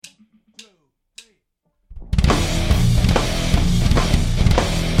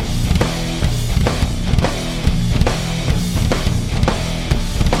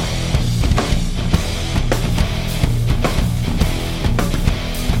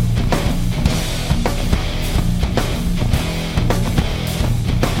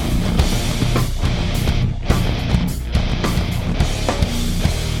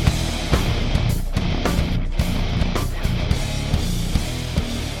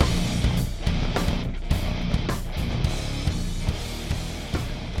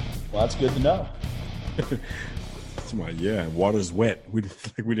That's good to know. Yeah, water's wet. We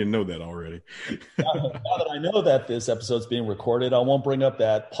didn't know that already. Now that I know that this episode's being recorded, I won't bring up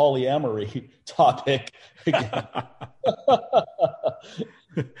that polyamory topic again.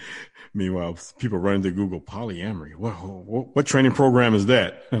 Meanwhile, people run to Google polyamory. What training program is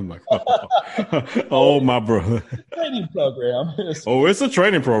that? I'm like, oh my brother. Training program. Oh, it's a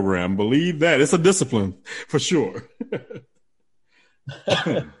training program. Believe that. It's a discipline for sure.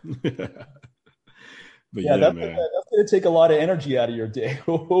 But yeah, that's man. That's going to take a lot of energy out of your day.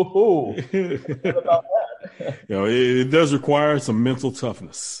 What about that? It does require some mental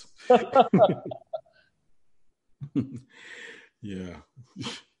toughness. Yeah.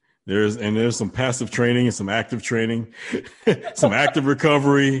 There's some passive training and some active training, some active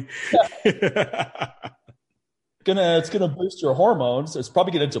recovery. It's gonna boost your hormones. It's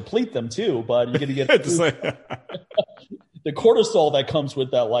probably gonna deplete them too, but you're gonna get the cortisol that comes with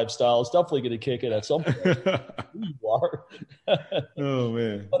that lifestyle is definitely gonna kick in at some point. You are. Oh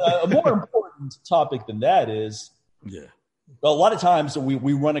man. But a more important topic than that is a lot of times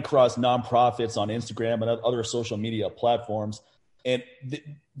we run across nonprofits on Instagram and other social media platforms. And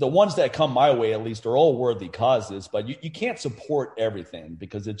the ones that come my way, at least, are all worthy causes, but you can't support everything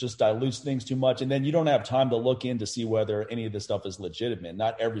because it just dilutes things too much. And then you don't have time to look in to see whether any of this stuff is legitimate,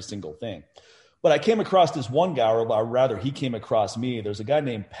 not every single thing. But I came across this one guy, or rather he came across me. There's a guy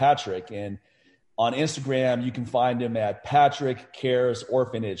named Patrick, and on Instagram, you can find him at Patrick Cares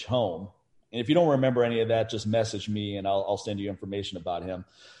Orphanage Home. And if you don't remember any of that, just message me and I'll send you information about him.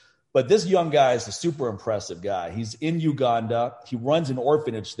 But this young guy is a super impressive guy. He's in Uganda. He runs an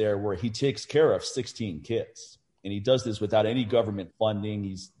orphanage there where he takes care of 16 kids. And he does this without any government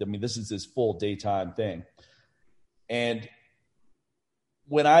funding. This is his full daytime thing. And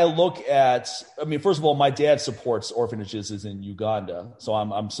when I look at, first of all, my dad supports orphanages in Uganda. So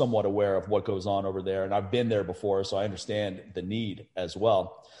I'm somewhat aware of what goes on over there. And I've been there before, so I understand the need as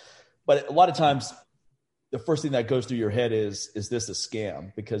well. But a lot of times, the first thing that goes through your head is this a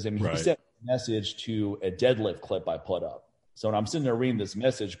scam? Because he sent a message to a deadlift clip I put up. So when I'm sitting there reading this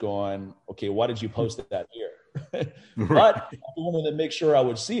message going, okay, why did you post that here? But I wanted to make sure I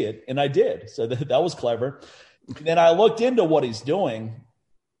would see it, and I did. So that was clever. And then I looked into what he's doing,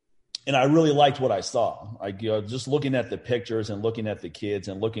 and I really liked what I saw. Just looking at the pictures and looking at the kids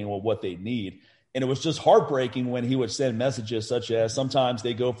and looking at what they need. And it was just heartbreaking when he would send messages such as sometimes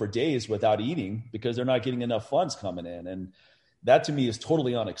they go for days without eating because they're not getting enough funds coming in. And that to me is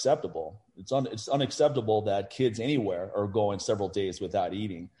totally unacceptable. It's unacceptable that kids anywhere are going several days without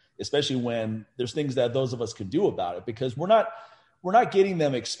eating, especially when there's things that those of us can do about it, because we're not getting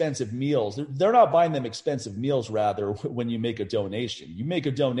them expensive meals. They're not buying them expensive meals, rather, when you make a donation. You make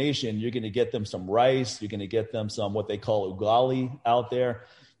a donation, you're going to get them some rice. You're going to get them some what they call ugali out there.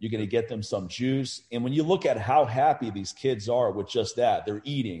 You're going to get them some juice. And when you look at how happy these kids are with just that, they're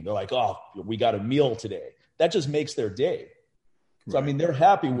eating. They're like, oh, we got a meal today. That just makes their day. So, they're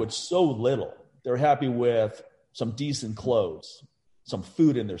happy with so little. They're happy with some decent clothes, some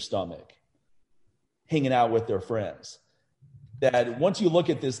food in their stomach, hanging out with their friends. That once you look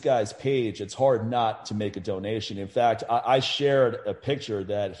at this guy's page, it's hard not to make a donation. In fact, I shared a picture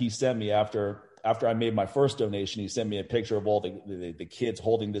that he sent me after I made my first donation. He sent me a picture of all the kids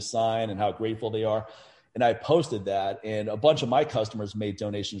holding this sign and how grateful they are. And I posted that, and a bunch of my customers made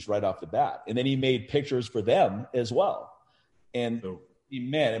donations right off the bat. And then he made pictures for them as well. And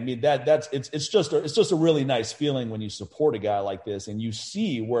man, it's just a really nice feeling when you support a guy like this and you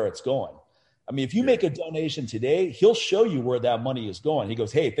see where it's going. If you make a donation today, he'll show you where that money is going. He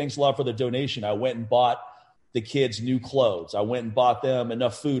goes, hey, thanks a lot for the donation. I went and bought the kids new clothes. I went and bought them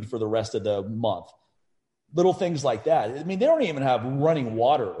enough food for the rest of the month. Little things like that. They don't even have running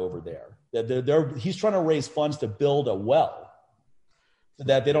water over there. He's trying to raise funds to build a well so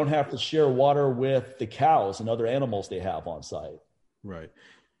that they don't have to share water with the cows and other animals they have on site. Right.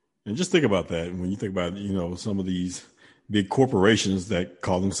 And just think about that. When you think about, some of these big corporations that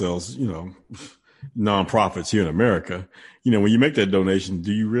call themselves, nonprofits here in America, when you make that donation,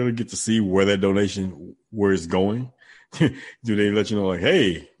 do you really get to see where that donation, where it's going? Do they let you know, like,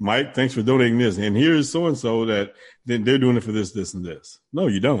 hey, Mike, thanks for donating this, and here's so-and-so that they're doing it for this, this, and this? No,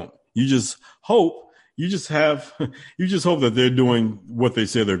 you don't. You just hope that they're doing what they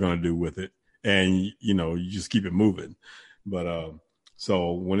say they're going to do with it. And, you just keep it moving. But,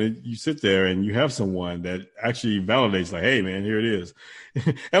 so when you sit there and you have someone that actually validates, like, hey, man, here it is.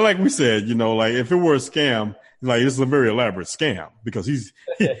 And like we said, like if it were a scam, like this is a very elaborate scam because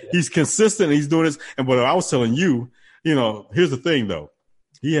he's consistent. He's doing this. And but I was telling you, here's the thing, though.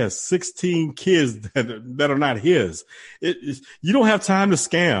 He has 16 kids that are not his. You don't have time to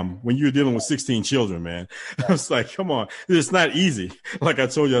scam when you're dealing with 16 children, man. I was like, come on. It's not easy. Like I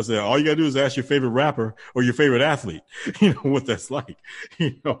told you, I said, all you got to do is ask your favorite rapper or your favorite athlete, what that's like,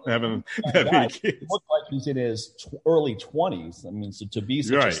 having that many kids. It looks like he's in his early 20s. I mean, so to be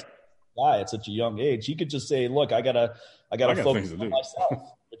such a guy at such a young age, he could just say, look, I gotta focus on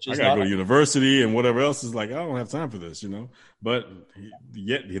myself. I got to go to university and whatever else is like, I don't have time for this, but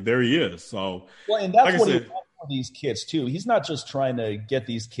yet there he is. So, well, and that's what he wants for these kids too. He's not just trying to get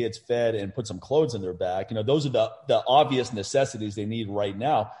these kids fed and put some clothes in their back. Those are the obvious necessities they need right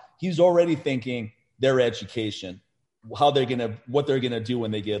now. He's already thinking their education, what they're going to do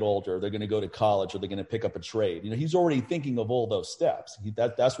when they get older. They're going to go to college or they're going to pick up a trade. He's already thinking of all those steps.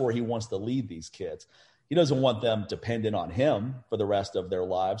 That's where he wants to lead these kids. He doesn't want them dependent on him for the rest of their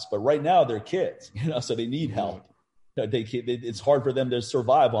lives. But right now they're kids, so they need help. It's hard for them to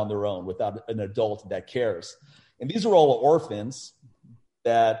survive on their own without an adult that cares. And these are all orphans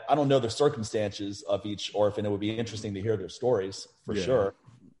that I don't know the circumstances of each orphan. It would be interesting to hear their stories for sure.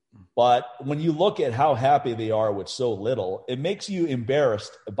 But when you look at how happy they are with so little, it makes you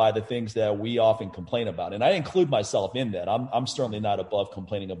embarrassed by the things that we often complain about. And I include myself in that. I'm certainly not above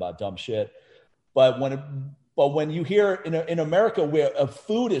complaining about dumb shit. But when you hear in America where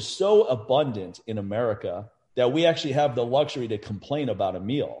food is so abundant in America that we actually have the luxury to complain about a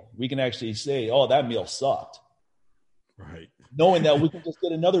meal, we can actually say, "Oh, that meal sucked," right? Knowing that we can just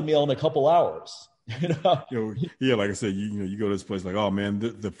get another meal in a couple hours. Yeah, like I said, you go to this place like, "Oh man,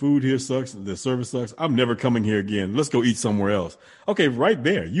 the food here sucks, the service sucks. I'm never coming here again. Let's go eat somewhere else." Okay, right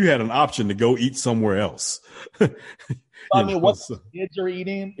there, you had an option to go eat somewhere else. I mean, what the kids are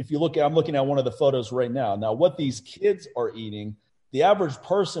eating, I'm looking at one of the photos right now. Now, what these kids are eating, the average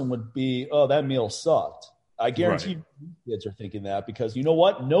person would be, "Oh, that meal sucked." I guarantee kids are thinking that because you know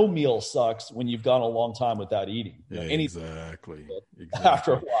what? No meal sucks when you've gone a long time without eating. Exactly.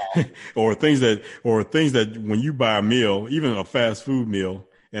 After a while. or things that when you buy a meal, even a fast food meal,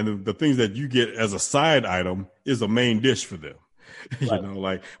 and the things that you get as a side item is a main dish for them. Right.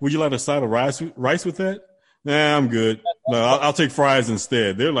 Like, would you like a side of rice with that? Nah, I'm good. No, I'll take fries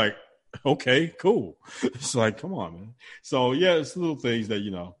instead. They're like, okay, cool. It's like, come on, man. So yeah, it's little things that,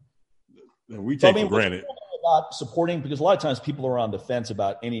 that we take for granted. About supporting, because a lot of times people are on the fence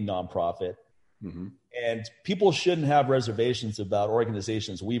about any nonprofit, and people shouldn't have reservations about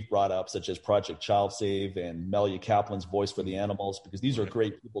organizations we've brought up, such as Project Child Save and Melia Kaplan's Voice for the Animals, because these are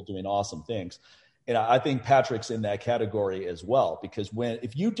great people doing awesome things. And I think Patrick's in that category as well, because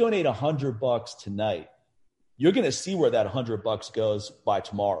if you donate $100 tonight, you're going to see where that $100 goes by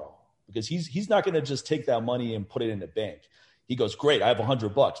tomorrow, because he's not going to just take that money and put it in the bank. He goes, great, I have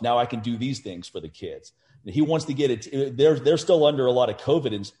 $100. Now I can do these things for the kids. And he wants to get it. They're still under a lot of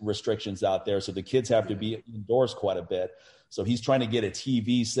COVID restrictions out there, so the kids have to be indoors quite a bit. So he's trying to get a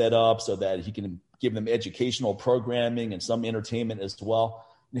TV set up so that he can give them educational programming and some entertainment as well.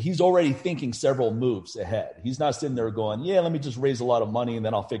 And he's already thinking several moves ahead. He's not sitting there going, yeah, let me just raise a lot of money and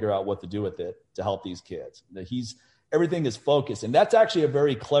then I'll figure out what to do with it to help these kids. Everything is focused. And that's actually a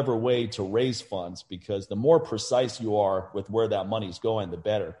very clever way to raise funds, because the more precise you are with where that money's going, the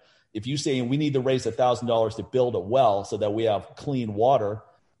better. If you say we need to raise $1,000 to build a well so that we have clean water,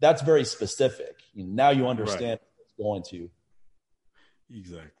 that's very specific. Now you understand what it's going to.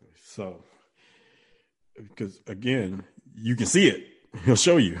 Exactly. So, because again, you can see it. He'll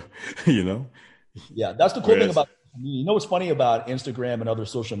show you, Yeah, that's the cool thing about, what's funny about Instagram and other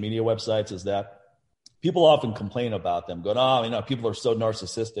social media websites is that people often complain about them, going, people are so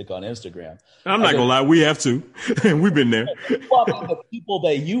narcissistic on Instagram. I'm not going to lie. We have to. We've been there. Well, the people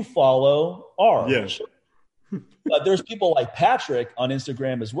that you follow are. Yeah. But there's people like Patrick on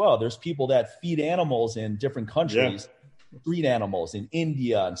Instagram as well. There's people that feed animals in different countries, street animals in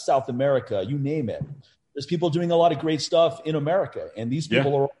India and South America, you name it. There's people doing a lot of great stuff in America. And these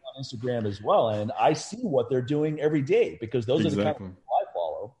people are on Instagram as well. And I see what they're doing every day, because those are the kind of people I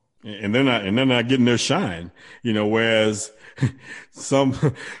follow. And they're not getting their shine, whereas some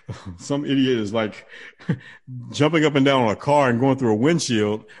idiot is like jumping up and down on a car and going through a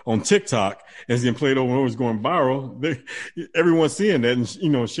windshield on TikTok as he played over and over, is going viral. Everyone's seeing that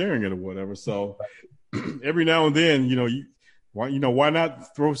and, sharing it or whatever. So every now and then, why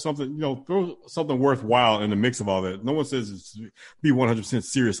not throw something worthwhile in the mix of all that? No one says it's be 100%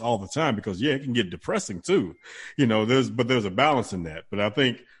 serious all the time, because it can get depressing too. There's a balance in that. But I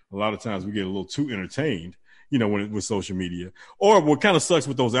think a lot of times we get a little too entertained, with social media. Or what kind of sucks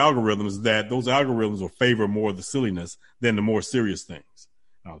with those algorithms is that those algorithms will favor more of the silliness than the more serious things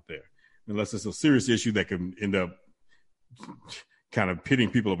out there. Unless it's a serious issue that can end up kind of pitting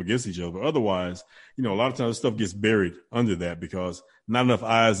people up against each other. But otherwise, a lot of times stuff gets buried under that because not enough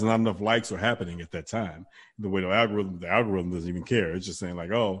eyes and not enough likes are happening at that time. The way the algorithm doesn't even care. It's just saying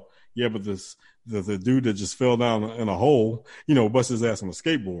like, oh yeah, but the dude that just fell down in a hole, busts his ass on a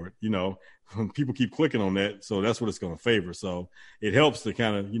skateboard, people keep clicking on that. So that's what it's going to favor. So it helps to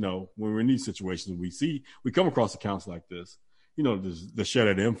kind of, when we're in these situations, we come across accounts like this, to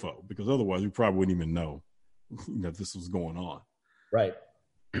share that info, because otherwise we probably wouldn't even know that this was going on. Right.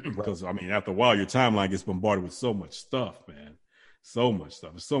 Because after a while, your timeline gets bombarded with so much stuff, man. So much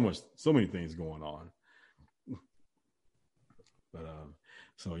stuff. There's so many things going on. But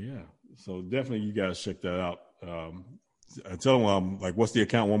so yeah. So definitely you guys check that out. Tell them what's the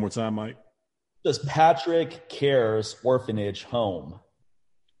account one more time, Mike? Just Patrick Cares Orphanage Home.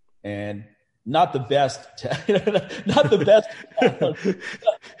 And not the best. Not the best.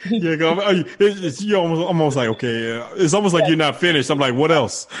 Yeah, you're almost like, okay, it's almost like you're not finished. I'm like, what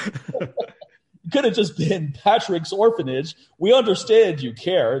else? Could have just been Patrick's Orphanage. We understand you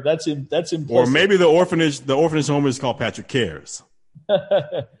care. That's implicit. Or maybe the orphanage home is called Patrick Cares.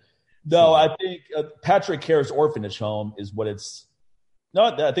 No, I think Patrick Cares Orphanage Home is what it's. No,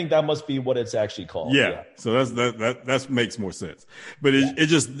 I think that must be what it's actually called. Yeah. So that makes more sense. But it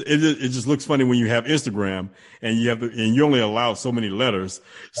just looks funny when you have Instagram and you only allow so many letters.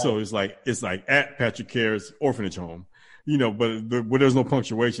 Right. So it's like at Patrick Cares Orphanage Home, but where there's no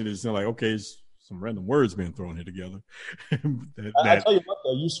punctuation, it's like, okay, it's some random words being thrown here together. I tell you what,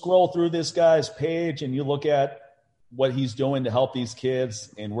 though, you scroll through this guy's page and you look at what he's doing to help these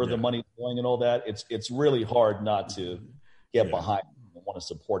kids and where the money's going and all that. It's really hard not to get behind him and want to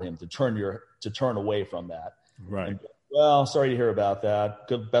support him, to turn away from that. Right. And, well, sorry to hear about that.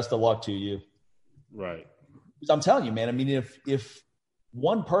 Best of luck to you. Right. Because I'm telling you, man, if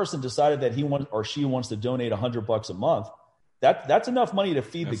one person decided that he wants or she wants to donate $100 a month, that's enough money to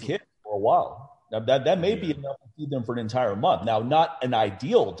feed the kids for a while. Now that may be enough to feed them for an entire month. Now, not an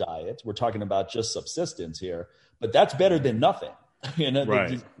ideal diet. We're talking about just subsistence here, but that's better than nothing.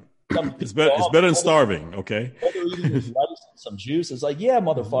 Right. It's better than starving. Okay. They're eating rice and some juice. It's like, yeah,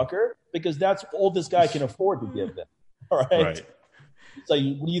 motherfucker, because that's all this guy can afford to give them. All right. Right. So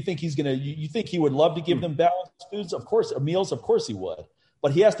what do you think he's going to, you think he would love to give them balanced foods? Of course, meals. Of course he would,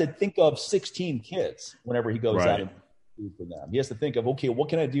 but he has to think of 16 kids whenever he goes out and food for them. He has to think of, okay, what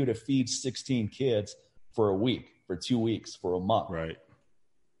can I do to feed 16 kids for a week, for 2 weeks, for a month? Right.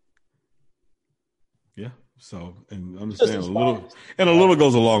 Yeah. So, and understand a little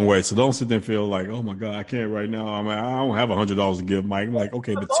goes a long way. So don't sit there and feel like, oh my God, I can't right now. I don't have $100 to give Mike. I'm like,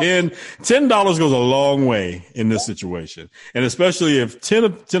 okay, but $10 goes a long way in this situation. And especially if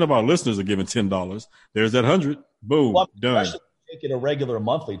 10 of our listeners are giving $10, there's that 100. Boom, done. Make it a regular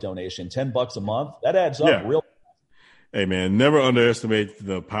monthly donation, $10 a month. That adds up real. Hey man, never underestimate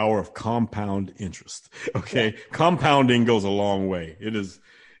the power of compound interest. Okay. Yeah. Compounding goes a long way. It is,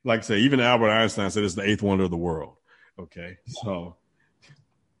 like I say, even Albert Einstein said it's the eighth wonder of the world. Okay. So,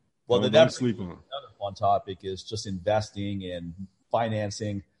 well, that's sleep on. Another fun topic is just investing and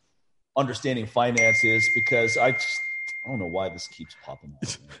financing, understanding finances, because I don't know why this keeps popping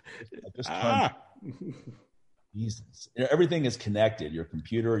up. Jesus, everything is connected. Your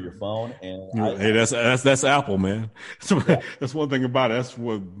computer, your phone, and hey, that's Apple, man. That's one thing about it. That's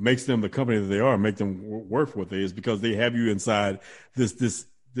what makes them the company that they are, make them worth what they is, because they have you inside this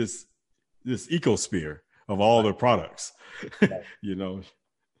ecosphere of all their products. This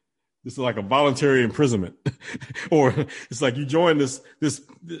is like a voluntary imprisonment, or it's like you join this.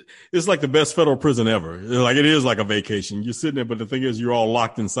 It's like the best federal prison ever. Like it is like a vacation. You're sitting there, but the thing is, you're all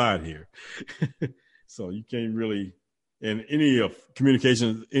locked inside here. So you can't really, and any of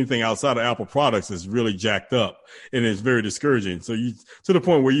communication, anything outside of Apple products is really jacked up, and it's very discouraging. So you, to the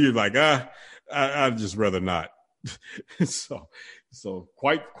point where you're like, I'd just rather not. So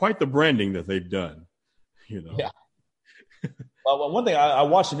quite the branding that they've done, Yeah. Well, one thing, I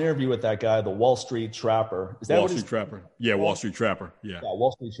watched an interview with that guy, the Wall Street Trapper. Is that Wall Street Trapper? Yeah, Wall Street Trapper. Yeah,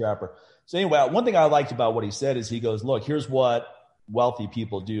 Wall Street Trapper. So anyway, one thing I liked about what he said is he goes, look, here's what wealthy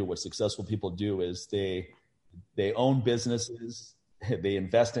people do, what successful people do is they own businesses, they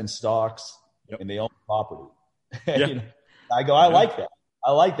invest in stocks, and they own property. I go, I like that.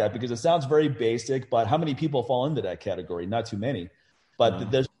 I like that because it sounds very basic, but how many people fall into that category? Not too many.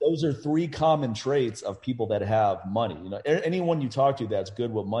 But those are three common traits of people that have money. Anyone you talk to that's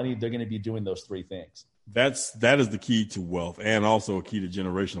good with money, they're going to be doing those three things. that is the key to wealth, and also a key to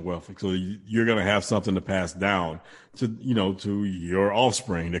generational wealth. So you're going to have something to pass down to your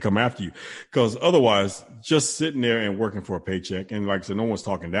offspring that come after you. Because otherwise, just sitting there and working for a paycheck, and like I said, no one's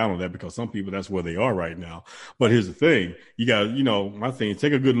talking down on that, because some people, that's where they are right now. But here's the thing: you got, my thing,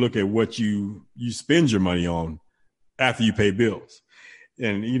 take a good look at what you spend your money on after you pay bills.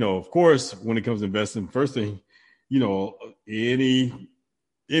 And of course, when it comes to investing, first thing,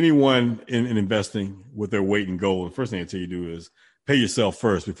 anyone in investing with their weight and gold, the first thing I tell you to do is pay yourself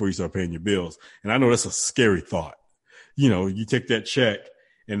first before you start paying your bills. And I know that's a scary thought. You take that check,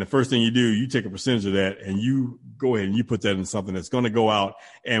 and the first thing you do, you take a percentage of that and you go ahead and you put that in something that's going to go out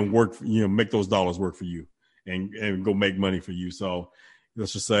and work, make those dollars work for you and go make money for you. So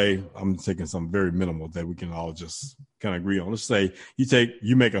let's just say I'm taking something very minimal that we can all just kind of agree on. Let's say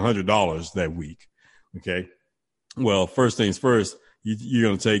you make $100 that week. Okay. Well, first things first, you're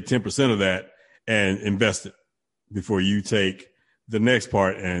going to take 10% of that and invest it before you take the next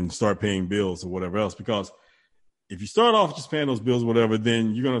part and start paying bills or whatever else. Because if you start off just paying those bills, or whatever,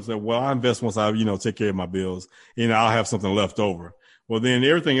 then you're going to say, well, I invest once I, take care of my bills, and I'll have something left over. Well, then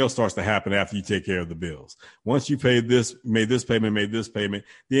everything else starts to happen after you take care of the bills. Once you made this payment,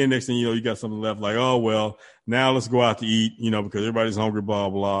 then next thing you know, you got something left, like, oh, well, now let's go out to eat, because everybody's hungry, blah,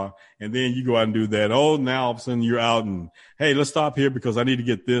 blah. And then you go out and do that. Oh, now all of a sudden you're out and, hey, let's stop here because I need to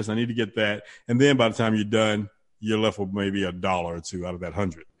get this, I need to get that. And then by the time you're done, you're left with maybe $1 or $2 out of that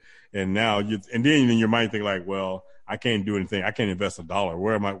 100. And now and then in your mind think like, well, I can't do anything. I can't invest $1.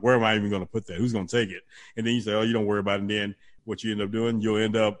 Where am I even going to put that? Who's going to take it? And then you say, oh, you don't worry about it. And then what you end up doing, you'll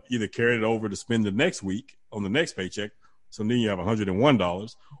end up either carrying it over to spend the next week on the next paycheck. So then you have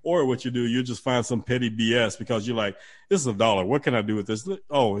 $101. Or what you do, you just find some petty BS because you're like, this is $1. What can I do with this?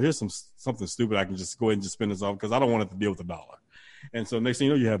 Oh, here's something stupid. I can just go ahead and just spend this off because I don't want it to deal with $1. And so next thing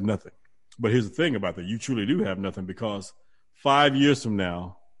you know, you have nothing. But here's the thing about that. You truly do have nothing, because 5 years from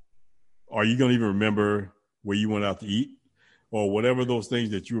now, are you going to even remember where you went out to eat or whatever those things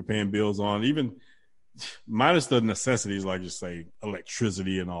that you were paying bills on, even minus the necessities, like just say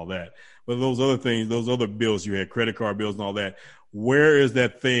electricity and all that. But those other things, those other bills you had, credit card bills and all that, where is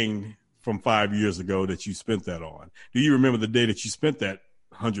that thing from 5 years ago that you spent that on? Do you remember the day that you spent that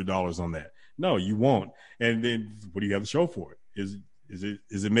 $100 on that? No, you won't. And then what do you have to show for it? Is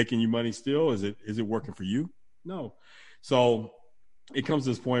it making you money still? Is it working for you? No. So it comes to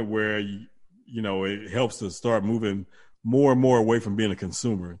this point where it helps to start moving more and more away from being a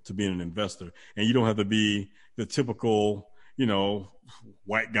consumer to being an investor. And you don't have to be the typical,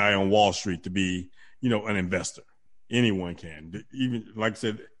 white guy on Wall Street to be, an investor. Anyone can. Even like I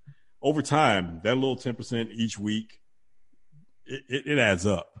said, over time, that little 10% each week, it adds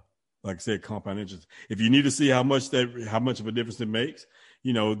up. Like I said, compound interest. If you need to see how much of a difference it makes,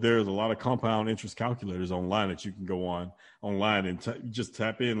 there's a lot of compound interest calculators online that you can go online and just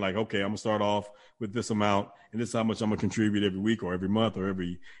tap in like, okay, I'm gonna start off with this amount and this is how much I'm gonna contribute every week or every month or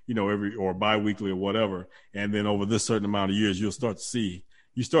every or bi-weekly or whatever. And then over this certain amount of years, you'll start to see,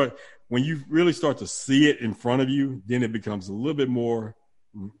 when you really start to see it in front of you, then it becomes a little bit more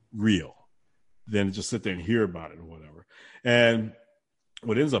real than just sit there and hear about it or whatever. And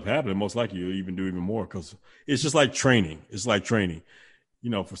what ends up happening, most likely you'll even do even more, because it's just like training. It's like training.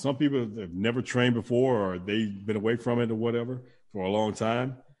 For some people that have never trained before or they've been away from it or whatever for a long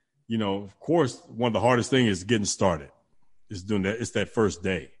time, of course, one of the hardest things is getting started. It's doing that. It's that first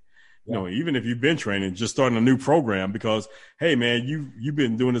day. Yeah. Even if you've been training, just starting a new program because, hey, man, you've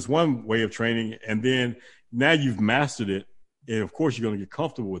been doing this one way of training and then now you've mastered it. And, of course, you're going to get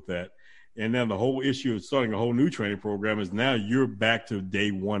comfortable with that. And then the whole issue of starting a whole new training program is now you're back to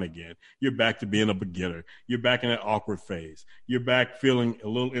day one again. You're back to being a beginner. You're back in that awkward phase. You're back feeling a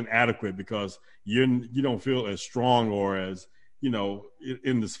little inadequate because you don't feel as strong or as,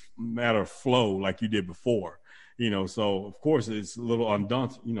 in this matter of flow like you did before. So of course it's a little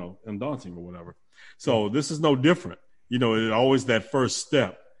undaunting or whatever. So this is no different. It always that first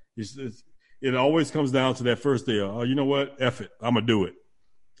step. It always comes down to that first day. Oh, you know what? F it. I'm gonna do it.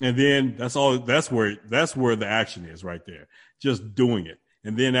 And then that's where the action is right there. Just doing it.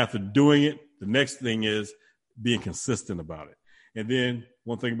 And then after doing it, the next thing is being consistent about it. And then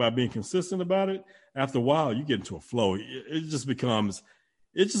one thing about being consistent about it, after a while, you get into a flow. It just becomes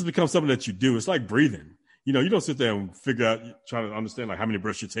something that you do. It's like breathing. You don't sit there and figure out, trying to understand like how many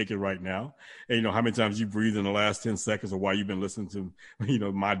breaths you're taking right now. And how many times you breathe in the last 10 seconds or why you've been listening to,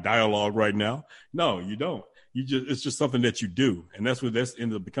 my dialogue right now. No, you don't. It's just something that you do. And that's what that's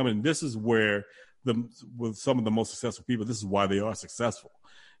ended up becoming. This is where with some of the most successful people, this is why they are successful,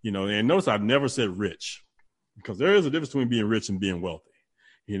 and notice I've never said rich, because there is a difference between being rich and being wealthy.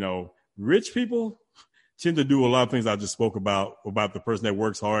 Rich people, tend to do a lot of things I just spoke about the person that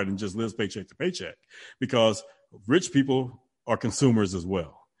works hard and just lives paycheck to paycheck, because rich people are consumers as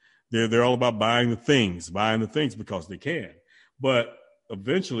well. They're all about buying the things because they can. But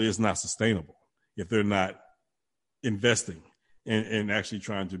eventually it's not sustainable if they're not investing and actually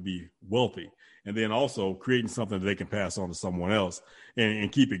trying to be wealthy, and then also creating something that they can pass on to someone else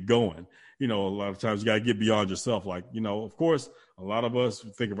and keep it going. A lot of times you got to get beyond yourself. Like, of course, a lot of us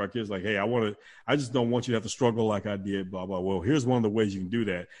think of our kids like, hey, I just don't want you to have to struggle like I did, blah, blah. Well, here's one of the ways you can do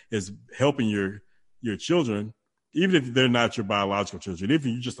that is helping your children, even if they're not your biological children, if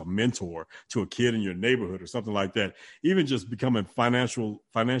you're just a mentor to a kid in your neighborhood or something like that, even just becoming financially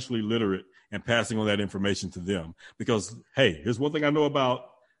literate and passing on that information to them. Because, hey, here's one thing I know about,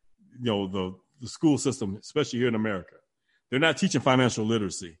 the school system, especially here in America. They're not teaching financial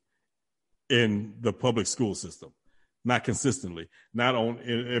literacy in the public school system, not consistently, not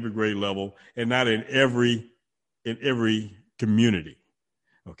in every grade level, and not in every community.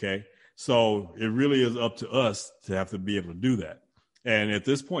 Okay. So it really is up to us to have to be able to do that. And at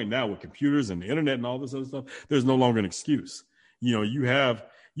this point now with computers and the internet and all this other stuff, there's no longer an excuse.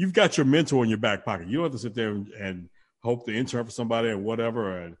 You've got your mentor in your back pocket. You don't have to sit there and hope to intern for somebody or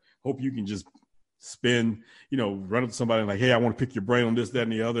whatever, and hope you can just run up to somebody and like, hey, I want to pick your brain on this, that,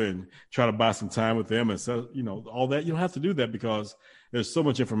 and the other, and try to buy some time with them. And so, all that, you don't have to do that because there's so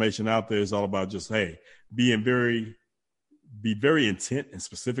much information out there. It's all about just, hey, be very intent and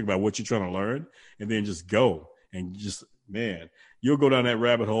specific about what you're trying to learn, and then just go and just, man, you'll go down that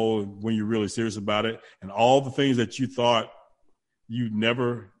rabbit hole when you're really serious about it. And all the things that you thought you'd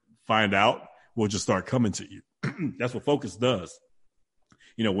never find out will just start coming to you. That's what focus does.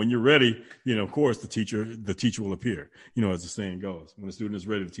 When you're ready, of course, the teacher will appear, as the saying goes. When the student is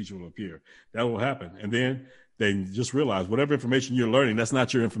ready, the teacher will appear. That will happen. And then they just realize whatever information you're learning, that's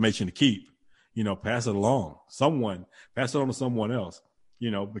not your information to keep. Pass it along. Pass it on to someone else,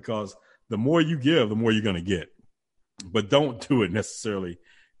 because the more you give, the more you're going to get. But don't do it necessarily.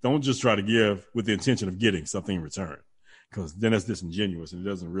 Don't just try to give with the intention of getting something in return, because then that's disingenuous and it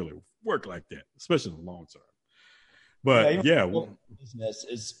doesn't really work like that, especially in the long term. But business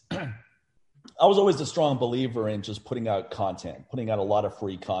is. I was always a strong believer in just putting out content, putting out a lot of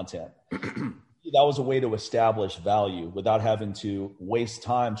free content. That was a way to establish value without having to waste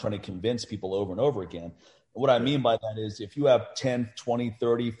time trying to convince people over and over again. What I mean by that is if you have 10, 20,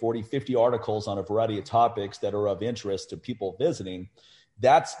 30, 40, 50 articles on a variety of topics that are of interest to people visiting,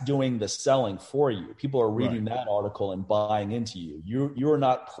 that's doing the selling for you. People are reading that article and buying into you. You're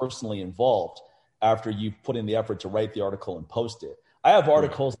not personally involved after you've put in the effort to write the article and post it. I have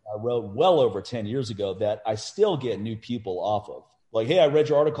articles that I wrote well over 10 years ago that I still get new people off of. Like, hey, I read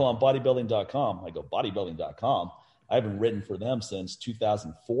your article on bodybuilding.com. I go, bodybuilding.com? I haven't written for them since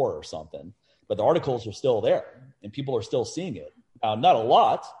 2004 or something. But the articles are still there and people are still seeing it. Now, not a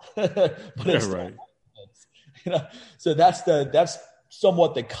lot, but it's right. So that's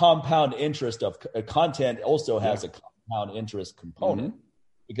somewhat the compound interest of content. Also has a compound interest component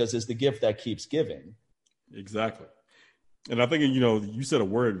because it's the gift that keeps giving. Exactly. And I think, you said a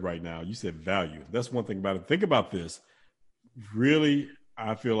word right now. You said value. That's one thing about it. Think about this. Really,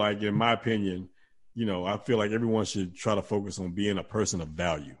 I feel like, in my opinion, I feel like everyone should try to focus on being a person of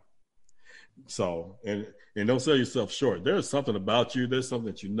value. So, and don't sell yourself short. There's something about you. There's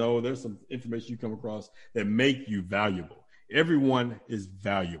something that there's some information you come across that make you valuable. Everyone is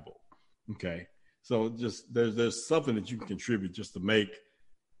valuable. Okay. So just there's something that you can contribute just to make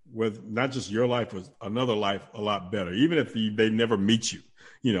with not just your life, but another life a lot better. Even if they never meet you,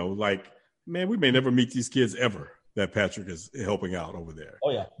 man, we may never meet these kids ever that Patrick is helping out over there.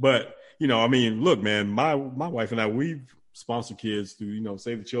 Oh yeah. But, look, man, my wife and I, we've sponsored kids through,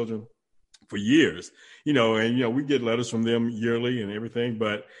 Save the Children for years, and, we get letters from them yearly and everything.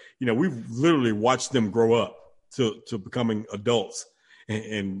 But, we've literally watched them grow up to becoming adults.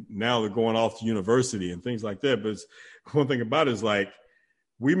 And now they're going off to university and things like that. But one thing about it is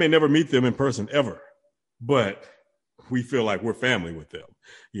we may never meet them in person ever, but we feel like we're family with them,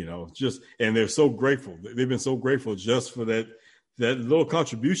 and they're so grateful. They've been so grateful just for that little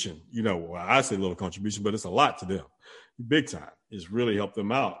contribution, well, I say little contribution, but it's a lot to them. Big time. It's really helped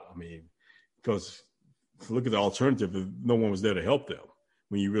them out. Because look at the alternative if no one was there to help them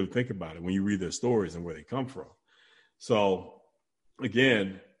when you really think about it, when you read their stories and where they come from. So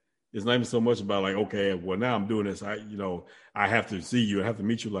again, it's not even so much about okay, well, now I'm doing this. I have to see you. I have to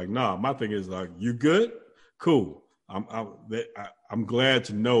meet you. Nah, my thing is you good? Cool. I'm glad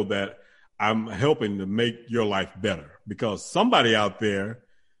to know that I'm helping to make your life better because somebody out there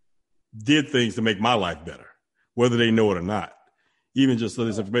did things to make my life better, whether they know it or not. even just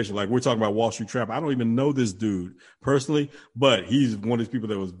this information. Like we're talking about Wall Street Trapper. I don't even know this dude personally, but he's one of these people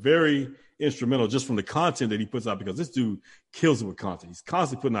that was very instrumental just from the content that he puts out, because this dude kills it with content. He's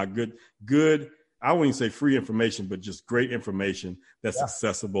constantly putting out good, I wouldn't say free information, but just great information that's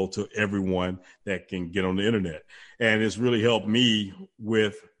accessible to everyone that can get on the internet. And it's really helped me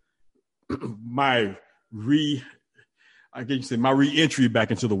with my re-entry back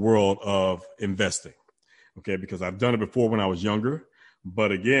into the world of investing. Okay. Because I've done it before when I was younger,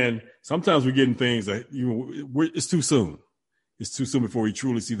 but again, sometimes we're getting things that, it's too soon. It's too soon before we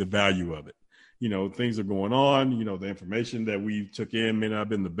truly see the value of it. Things are going on, the information that we took in may not have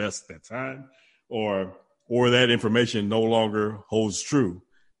been the best at that time, or that information no longer holds true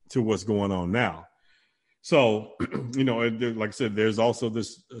to what's going on now. So, like I said, there's also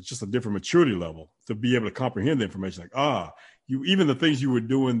this just a different maturity level to be able to comprehend the information. Like, even the things you were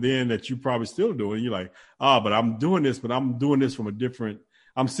doing then that you probably still doing, you're like, but I'm doing this from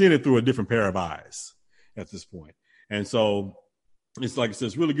I'm seeing it through a different pair of eyes at this point. And so it's like I said,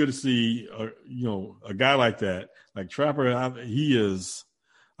 it's really good to see, a guy like that, like Trapper. I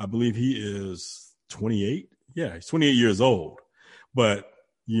believe he is 28. Yeah, he's 28 years old. But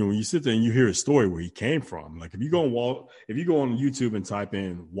when you sit there and you hear his story where he came from, like if you go on YouTube and type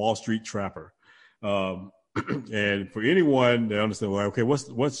in Wall Street Trapper, and for anyone that understands, well, okay,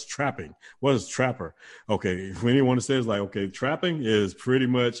 what's trapping? What is trapper? Okay, for anyone that says like, okay, trapping is pretty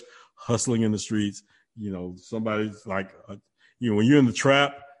much hustling in the streets. Somebody's like, when you're in the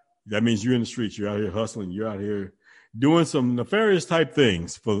trap, that means you're in the streets. You're out here hustling. You're out here doing some nefarious type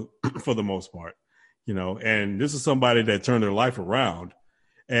things for the most part, and this is somebody that turned their life around,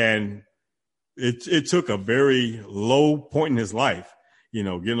 and it took a very low point in his life,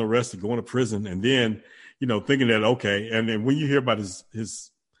 getting arrested, going to prison, and then, thinking that, okay. And then when you hear about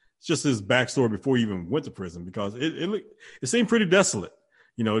his backstory before he even went to prison, because it seemed pretty desolate.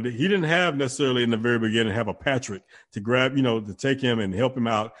 He didn't have necessarily in the very beginning have a Patrick to grab, to take him and help him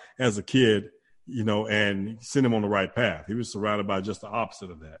out as a kid, and send him on the right path. He was surrounded by just the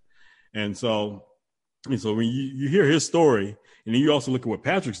opposite of that. And so when you hear his story, and then you also look at what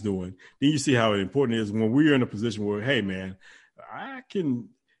Patrick's doing, then you see how important it is when we're in a position where, hey, man, I can,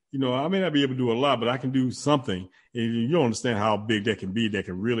 I may not be able to do a lot, but I can do something. And you don't understand how big that can be. That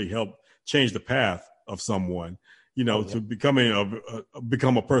can really help change the path of someone. To become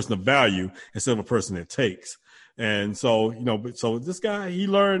a person of value instead of a person that takes. And so, so this guy, he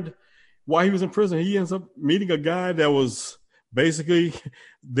learned while he was in prison, he ends up meeting a guy that was basically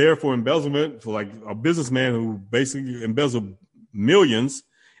there for embezzlement, for like a businessman who basically embezzled millions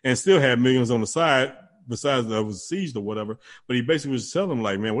and still had millions on the side besides that was seized or whatever. But he basically was telling him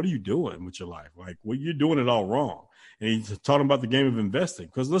like, man, what are you doing with your life? Like, well, you're doing it all wrong. And he's talking about the game of investing,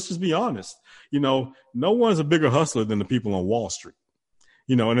 because let's just be honest, no one's a bigger hustler than the people on Wall Street,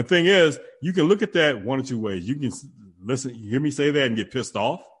 and the thing is, you can look at that one or two ways. You can hear me say that and get pissed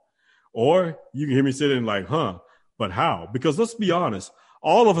off, or you can hear me say that and like, but how? Because let's be honest,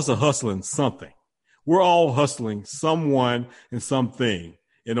 all of us are hustling something. We're all hustling someone and something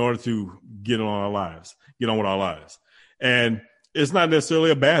in order to get on with our lives. And it's not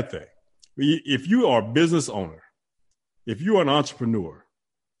necessarily a bad thing. If you are a business owner, if you are an entrepreneur,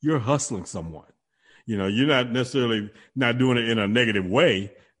 you're hustling someone. You're not necessarily not doing it in a negative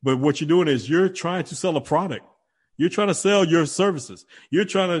way, but what you're doing is you're trying to sell a product. You're trying to sell your services. You're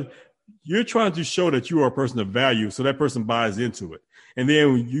trying to show that you are a person of value, so that person buys into it. And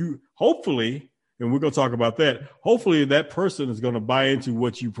then you hopefully, and we're going to talk about that, hopefully that person is going to buy into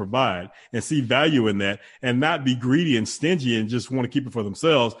what you provide and see value in that, and not be greedy and stingy and just want to keep it for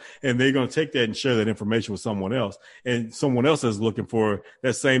themselves. And they're going to take that and share that information with someone else, and someone else is looking for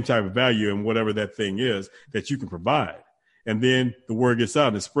that same type of value and whatever that thing is that you can provide. And then the word gets out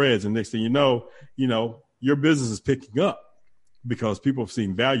and it spreads. And next thing you know, your business is picking up, because people have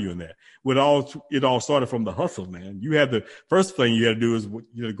seen value in that. It all started from the hustle, man. You had the first thing you had to do is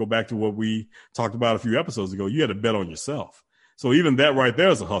go back to what we talked about a few episodes ago. You had to bet on yourself. So even that right there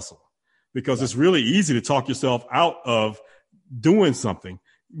is a hustle, because it's really easy to talk yourself out of doing something,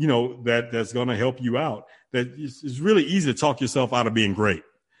 that's going to help you out. That it's really easy to talk yourself out of being great,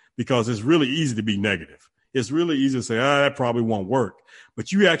 because it's really easy to be negative. It's really easy to say, that probably won't work.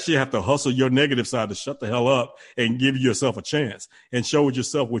 But you actually have to hustle your negative side to shut the hell up and give yourself a chance and show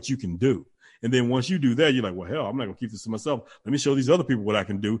yourself what you can do. And then once you do that, you're like, well, hell, I'm not going to keep this to myself. Let me show these other people what I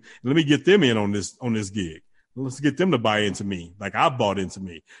can do. Let me get them in on this gig. Let's get them to buy into me like I bought into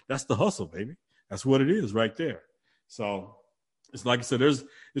me. That's the hustle, baby. That's what it is right there. So it's like I said, there's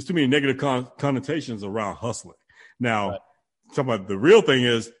too many negative connotations around hustling. Now, talking about the real thing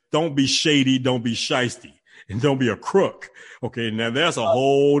is, don't be shady. Don't be shysty. and don't be a crook. Okay, now that's a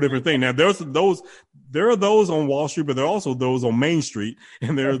whole different thing. Now there are those on Wall Street, but there are also those on Main Street,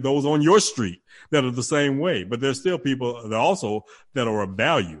 and there are those on your street that are the same way. But there's still people that also that are of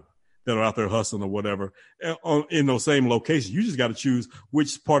value that are out there hustling or whatever in those same locations. You just got to choose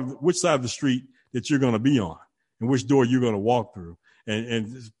which side of the street that you're going to be on and which door you're going to walk through,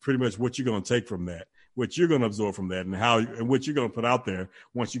 and pretty much what you're going to take from that, what you're going to absorb from that, and what you're going to put out there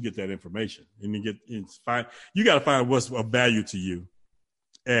once you get that information. And you got to find what's of value to you,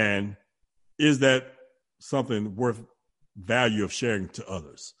 and is that something worth value of sharing to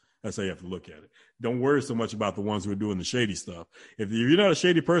others? That's how you have to look at it. Don't worry so much about the ones who are doing the shady stuff. If you're not a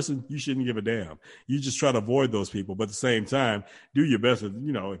shady person, you shouldn't give a damn. You just try to avoid those people. But at the same time, do your best.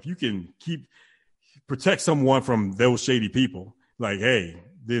 If you can protect someone from those shady people, like, hey,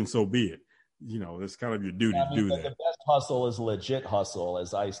 then so be it. That's kind of your duty to do that. The best hustle is legit hustle,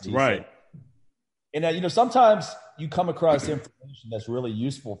 as Ice-T right. said. And, sometimes you come across information that's really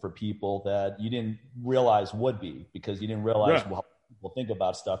useful for people that you didn't realize would be, because you didn't realize how people think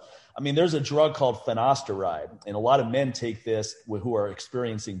about stuff. I mean, there's a drug called finasteride, and a lot of men take this who are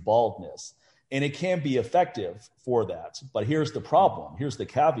experiencing baldness, and it can be effective for that. But here's the problem. Here's the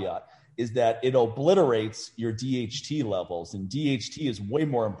caveat, is that it obliterates your DHT levels, and DHT is way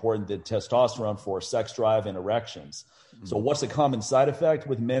more important than testosterone for sex drive and erections. Mm-hmm. So what's the common side effect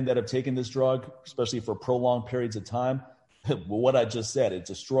with men that have taken this drug, especially for prolonged periods of time? What I just said, it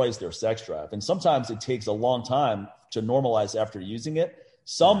destroys their sex drive. And sometimes it takes a long time to normalize after using it.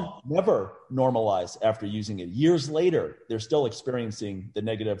 Some never normalize after using it. Years later, they're still experiencing the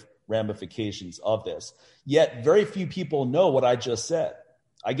negative ramifications of this. Yet very few people know what I just said.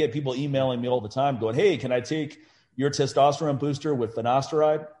 I get people emailing me all the time going, hey, can I take your testosterone booster with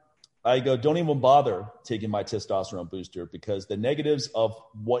finasteride? I go, don't even bother taking my testosterone booster, because the negatives of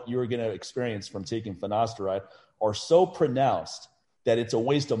what you're going to experience from taking finasteride are so pronounced that it's a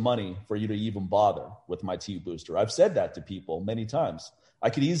waste of money for you to even bother with my T booster. I've said that to people many times.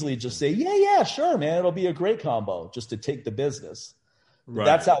 I could easily just say, yeah, sure, man, it'll be a great combo just to take the business. Right.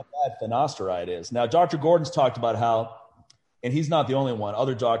 That's how bad finasteride is. Now, Dr. Gordon's talked about how, and he's not the only one,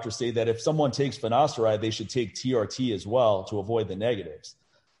 other doctors say that if someone takes finasteride, they should take TRT as well to avoid the negatives.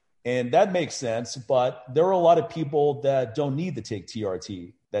 And that makes sense, but there are a lot of people that don't need to take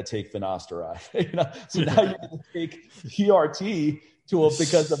TRT that take finasteride. So now you're going to take TRT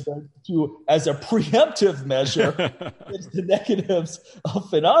as a preemptive measure against the negatives of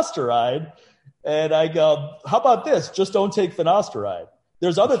finasteride. And I go, how about this? Just don't take finasteride.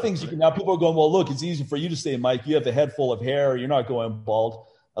 There's other things you can. Now people are going, well, look, it's easy for you to say, Mike, you have a head full of hair. You're not going bald.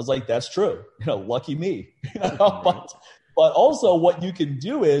 I was like, that's true. Lucky me. But also what you can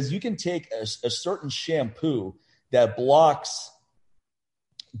do is you can take a certain shampoo that blocks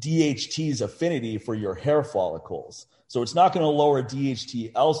DHT's affinity for your hair follicles. So it's not going to lower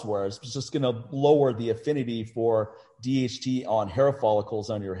DHT elsewhere. It's just going to lower the affinity for DHT on hair follicles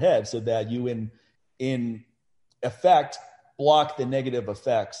on your head, so that you in effect block the negative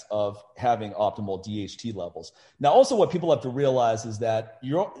effects of having optimal DHT levels. Now, also what people have to realize is that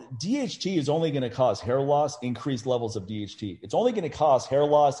your DHT is only going to cause hair loss, increased levels of DHT. It's only going to cause hair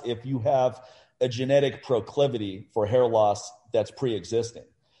loss if you have a genetic proclivity for hair loss that's pre-existing.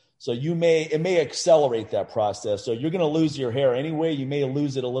 So it may accelerate that process. So you're going to lose your hair anyway. You may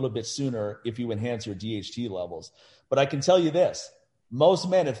lose it a little bit sooner if you enhance your DHT levels. But I can tell you this, most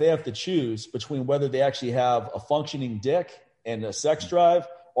men, if they have to choose between whether they actually have a functioning dick and a sex drive,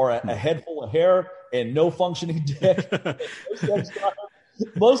 or a head full of hair and no functioning dick, no sex drive,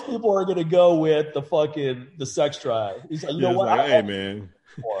 most people are going to go with the sex drive. He's like, you know what? Like, hey, man.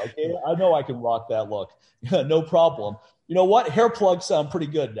 Okay? I know I can rock that look. No problem. You know what? Hair plugs sound pretty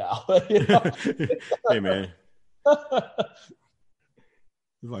good now. Hey, man.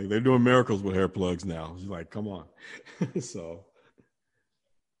 Like, they're doing miracles with hair plugs now. It's like, come on. So,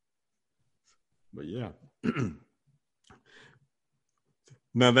 but yeah.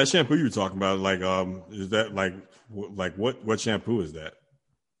 Now that shampoo you were talking about, like, is that like what shampoo is that?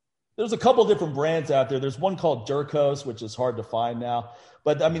 There's a couple different brands out there. There's one called Durkos, which is hard to find now.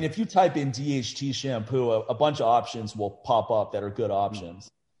 But I mean, if you type in DHT shampoo, a bunch of options will pop up that are good options.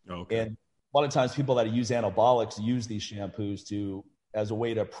 Okay. And a lot of times people that use anabolics use these shampoos as a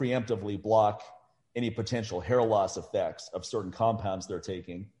way to preemptively block any potential hair loss effects of certain compounds they're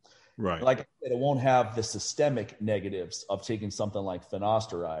taking. Right. Like I said, it won't have the systemic negatives of taking something like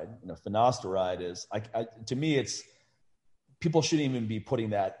finasteride. Finasteride is, to me, it's, people shouldn't even be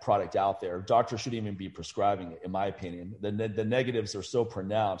putting that product out there. Doctors shouldn't even be prescribing it, in my opinion. The negatives are so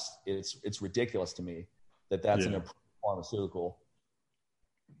pronounced, it's ridiculous to me that's an approved pharmaceutical.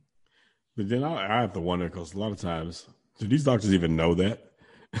 But then I have to wonder, because a lot of times, do these doctors even know that?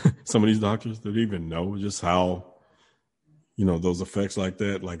 Some of these doctors, do they even know just how, those effects like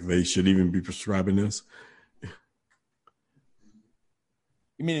that, like they should even be prescribing this?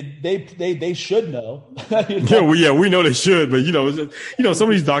 I mean, they should know. Yeah, we know they should, but some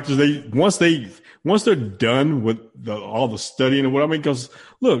of these doctors, once they're done with all the studying and what I mean, because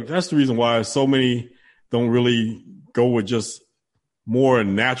look, that's the reason why so many don't really go with just more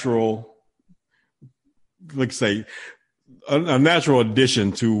natural, like say, a natural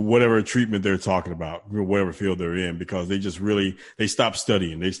addition to whatever treatment they're talking about, whatever field they're in, because they stop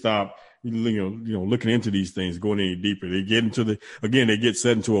studying, they stop looking into these things, going any deeper. They get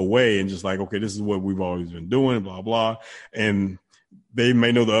set into a way and just like, okay, this is what we've always been doing, blah, blah. And they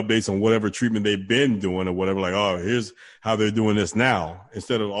may know the updates on whatever treatment they've been doing or whatever, like, oh, here's how they're doing this now,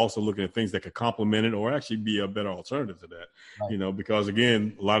 instead of also looking at things that could complement it or actually be a better alternative to that. Right. Because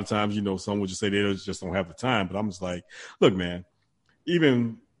again, a lot of times, some would just say they just don't have the time, but I'm just like, look, man,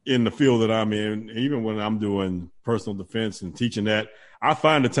 even in the field that I'm in, even when I'm doing personal defense and teaching that, I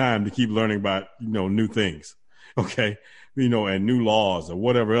find the time to keep learning about, new things. Okay. And new laws or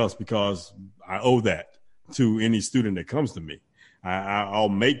whatever else, because I owe that to any student that comes to me. I'll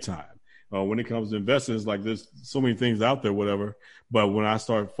make time. When it comes to investing, it's like there's so many things out there, whatever. But when I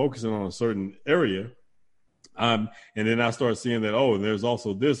start focusing on a certain area, and then I start seeing that, oh, there's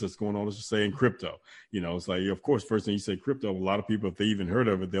also this that's going on, let's just say in crypto. It's like, of course, first thing you say crypto, a lot of people, if they even heard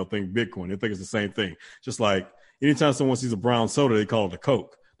of it, they'll think Bitcoin. They think it's the same thing. Just like anytime someone sees a brown soda, they call it a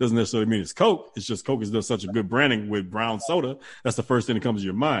Coke. Doesn't necessarily mean it's Coke. It's just Coke has done such a good branding with brown soda. That's the first thing that comes to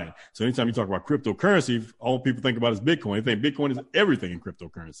your mind. So anytime you talk about cryptocurrency, all people think about is Bitcoin. They think Bitcoin is everything in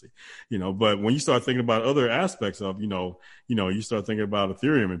cryptocurrency, but when you start thinking about other aspects of, you start thinking about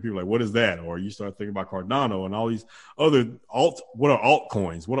Ethereum and people are like, what is that? Or you start thinking about Cardano and all these other what are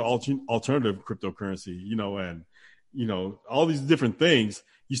altcoins? What are alternative cryptocurrency, and, all these different things.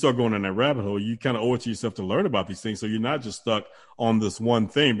 You start going in that rabbit hole, you kind of owe it to yourself to learn about these things. So you're not just stuck on this one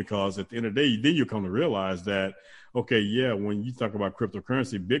thing, because at the end of the day, then you come to realize that, okay, yeah, when you talk about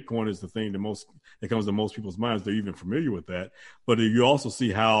cryptocurrency, Bitcoin is the thing that comes to most people's minds. They're even familiar with that. But you also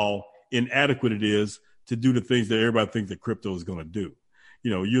see how inadequate it is to do the things that everybody thinks that crypto is going to do.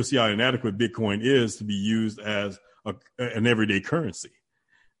 You'll see how inadequate Bitcoin is to be used as an everyday currency,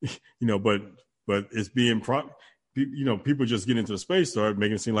 but it's being people just get into the space, start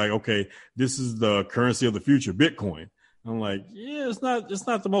making it seem like, okay, this is the currency of the future, Bitcoin. I'm like, yeah, it's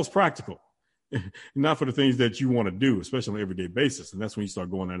not the most practical, not for the things that you want to do, especially on an everyday basis. And that's when you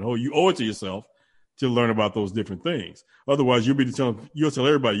start going that hole. You owe it to yourself to learn about those different things. Otherwise, you'll tell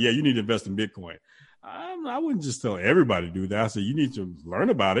everybody, yeah, you need to invest in Bitcoin. I wouldn't just tell everybody to do that. I said, you need to learn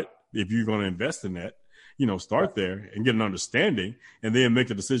about it if you're going to invest in that. Start there and get an understanding and then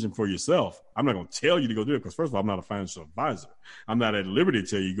make a decision for yourself. I'm not going to tell you to go do it because, first of all, I'm not a financial advisor. I'm not at liberty to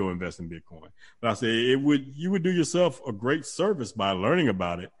tell you go invest in Bitcoin. But I say you would do yourself a great service by learning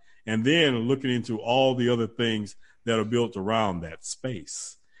about it and then looking into all the other things that are built around that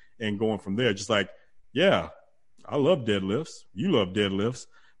space and going from there. Just like, yeah, I love deadlifts. You love deadlifts,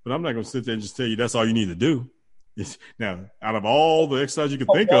 but I'm not going to sit there and just tell you that's all you need to do. Now, out of all the exercise you can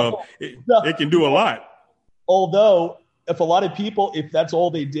think of, it can do a lot. Although, if a lot of people, if that's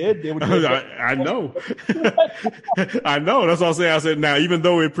all they did, they would. I know. I know. That's what I'm saying. I said, now, even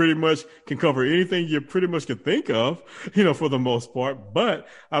though it pretty much can cover anything you pretty much can think of, for the most part, but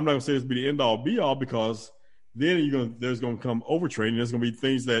I'm not going to say this be the end all be all, because then there's going to come overtraining. There's going to be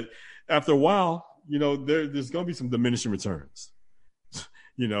things that after a while, there's going to be some diminishing returns.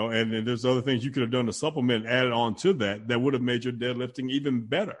 And there's other things you could have done to supplement and added on to that would have made your deadlifting even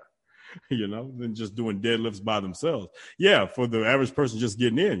better. Than just doing deadlifts by themselves. Yeah, for the average person just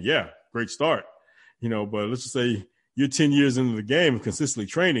getting in, yeah, great start. But let's just say you're 10 years into the game of consistently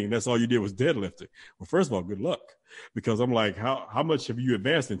training. That's all you did was deadlifting. Well, first of all, good luck, because I'm like, how much have you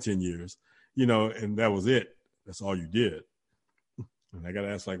advanced in 10 years? And that was it. That's all you did. And I got to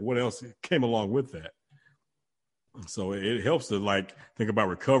ask, like, what else came along with that? So it helps to think about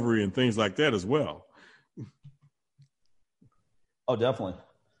recovery and things like that as well. Oh, definitely.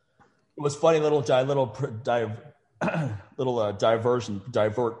 It was funny,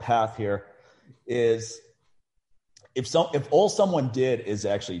 divert path here is if all someone did is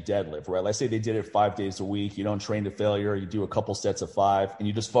actually deadlift, right? Let's say they did it 5 days a week. You don't train to failure. You do a couple sets of 5 and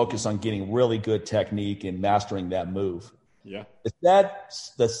you just focus on getting really good technique and mastering that move. Yeah.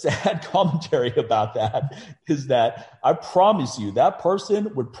 The sad commentary about that is that I promise you that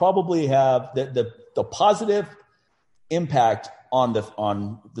person would probably have the positive impact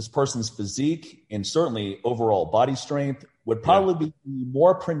on this person's physique and certainly overall body strength would probably be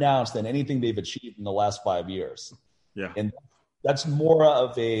more pronounced than anything they've achieved in the last 5 years. Yeah. And that's more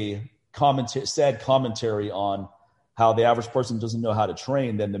of a sad commentary on how the average person doesn't know how to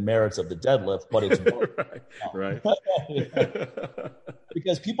train than the merits of the deadlift, but it's right.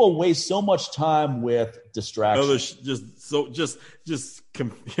 Because people waste so much time with distractions.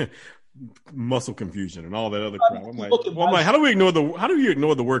 Muscle confusion and all that other crap. I'm like, how do you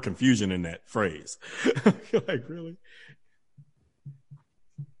ignore the word confusion in that phrase? Like, really?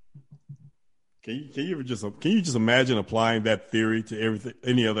 Can you just imagine applying that theory to everything,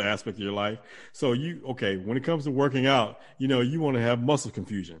 any other aspect of your life? So when it comes to working out, you want to have muscle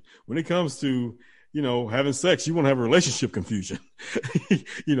confusion. When it comes to, having sex, you want to have relationship confusion,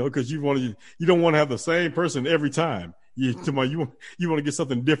 because you don't want to have the same person every time. You want to get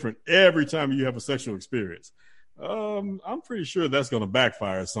something different every time you have a sexual experience. I'm pretty sure that's going to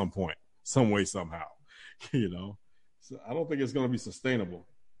backfire at some point, some way, somehow, So I don't think it's going to be sustainable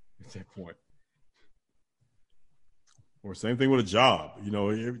at that point. Or same thing with a job.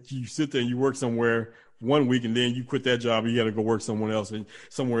 If you sit there and you work somewhere 1 week and then you quit that job and you got to go work somewhere else and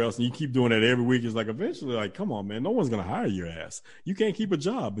you keep doing that every week. It's like eventually, like, come on, man, no one's going to hire your ass. You can't keep a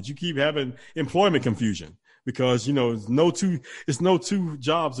job, but you keep having employment confusion because, it's no two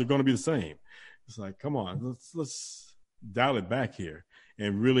jobs are going to be the same. It's like, come on, let's dial it back here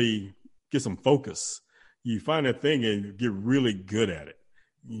and really get some focus. You find that thing and get really good at it.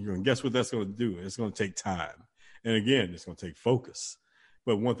 And guess what that's going to do? It's going to take time. And again, it's going to take focus.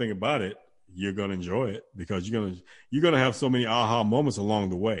 But one thing about it, you're going to enjoy it because you're going to have so many aha moments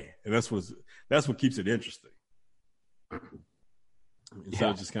along the way. And that's what keeps it interesting. Instead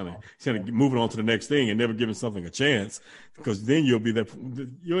of just kind of moving on to the next thing and never giving something a chance, because then you'll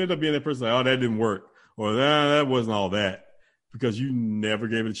end up being that person like, oh, that didn't work, or that wasn't all that, because you never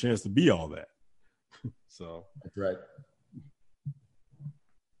gave it a chance to be all that. So that's right.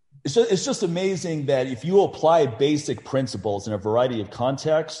 It's just amazing that if you apply basic principles in a variety of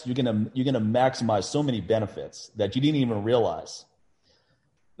contexts, you're gonna maximize so many benefits that you didn't even realize.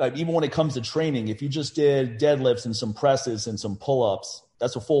 Like even when it comes to training, if you just did deadlifts and some presses and some pull-ups,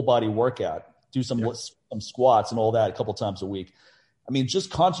 that's a full body workout. Do some squats and all that a couple times a week. I mean,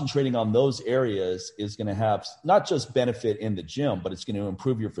 just concentrating on those areas is going to have not just benefit in the gym, but it's going to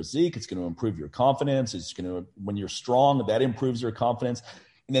improve your physique. It's going to improve your confidence. When you're strong, that improves your confidence.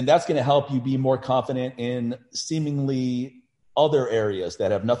 And then that's going to help you be more confident in seemingly other areas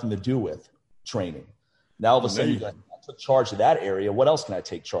that have nothing to do with training. Now, all of a sudden, I took charge of that area. What else can I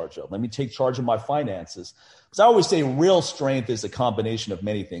take charge of? Let me take charge of my finances. Because I always say real strength is a combination of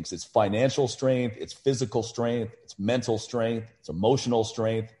many things. It's financial strength, it's physical strength, it's mental strength, it's emotional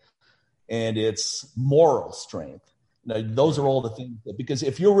strength, and it's moral strength. Now, those are all the things because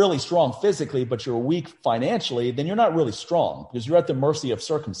if you're really strong physically, but you're weak financially, then you're not really strong because you're at the mercy of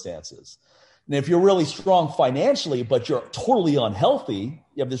circumstances. And if you're really strong financially, but you're totally unhealthy,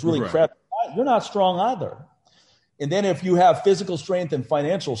 you have this really crappy diet, you're not strong either. And then if you have physical strength and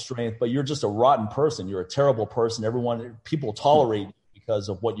financial strength, but you're just a rotten person, you're a terrible person, people tolerate you because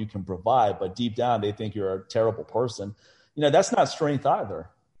of what you can provide, but deep down they think you're a terrible person. That's not strength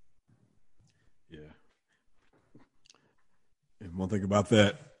either. And one thing about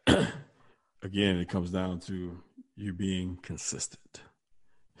that, again, it comes down to you being consistent.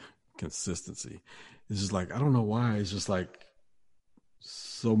 Consistency. It's just like, I don't know why. It's just like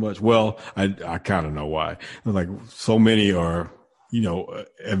so much. Well, I kind of know why. Like so many are,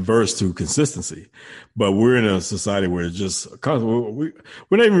 adverse to consistency, but we're in a society where it's just, we're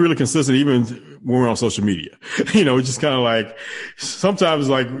not even really consistent, even when we're on social media. It's just kind of like, sometimes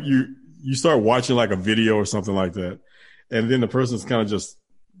like you start watching like a video or something like that. And then the person's kind of just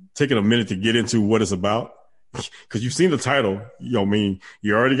taking a minute to get into what it's about. Because you've seen the title, you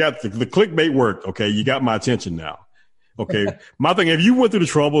already got the clickbait worked. Okay, you got my attention now. Okay, my thing, if you went through the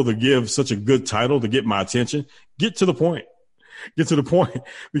trouble to give such a good title to get my attention, get to the point.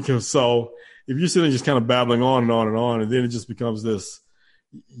 Because so if you're sitting just kind of babbling on and on and on, and then it just becomes this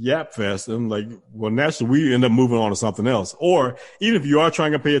yap fest, and like, well, naturally we end up moving on to something else. Or even if you are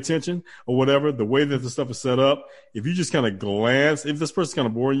trying to pay attention or whatever, the way that the stuff is set up, if you just kind of glance, if this person's kind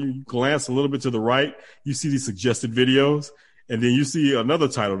of boring you glance a little bit to the right, you see these suggested videos, and then you see another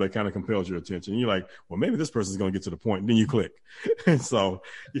title that kind of compels your attention. You're like, well, maybe this person's going to get to the point. And then you click. And so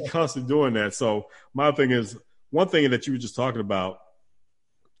you're constantly doing that. So my thing is, one thing that you were just talking about,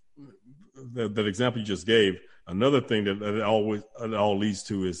 that example you just gave, another thing that it all leads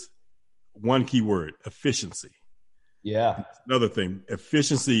to is one key word: efficiency. Yeah. Another thing,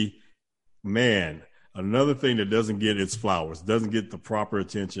 efficiency. Man, another thing that doesn't get its flowers, doesn't get the proper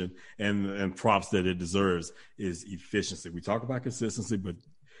attention and props that it deserves is efficiency. We talk about consistency, but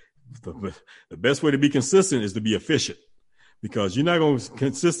the best way to be consistent is to be efficient, because you're not going to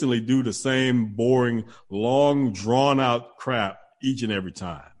consistently do the same boring, long, drawn out crap each and every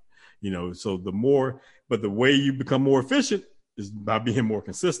time. So but the way you become more efficient is by being more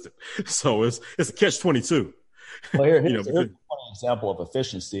consistent. So it's a catch-22. Well, here's a funny example of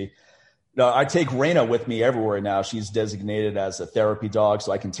efficiency. I take Raina with me everywhere now. She's designated as a therapy dog,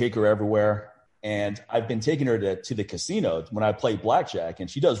 so I can take her everywhere. And I've been taking her to the casino when I play blackjack, and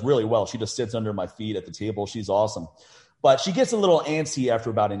she does really well. She just sits under my feet at the table. She's awesome. But she gets a little antsy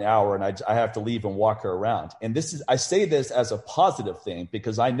after about an hour, and I have to leave and walk her around. And I say this as a positive thing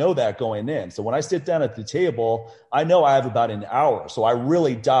because I know that going in. So when I sit down at the table, I know I have about an hour. So I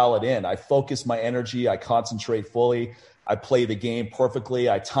really dial it in. I focus my energy. I concentrate fully. I play the game perfectly.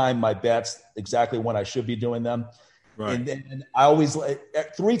 I time my bets exactly when I should be doing them. Right. And then I always,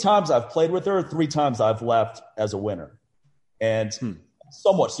 3 times I've played with her, 3 times I've left as a winner. And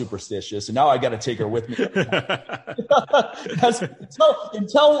somewhat superstitious. And now I got to take her with me.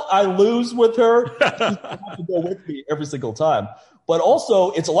 Until I lose with her, she has to go with me every single time. But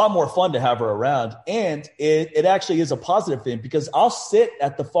also, it's a lot more fun to have her around. And it actually is a positive thing because I'll sit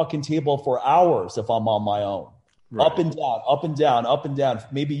at the fucking table for hours if I'm on my own. Right. Up and down, up and down, up and down.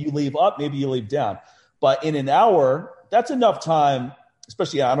 Maybe you leave up, maybe you leave down. But in an hour, that's enough time,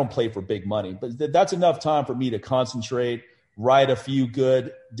 especially I don't play for big money, but that's enough time for me to concentrate, write a few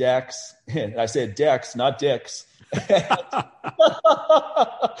good decks. I said decks, not dicks. and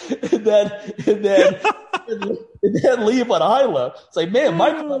then leave on a high note. It's like, man,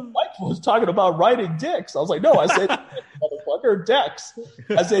 Mike was talking about writing dicks. I was like, no, I said motherfucker, decks.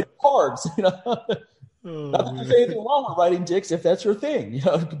 I said cards. Not that there's anything wrong with writing dicks if that's your thing.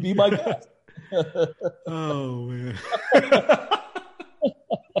 Be my guest. Oh man.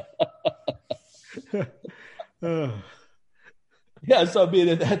 Yeah, so I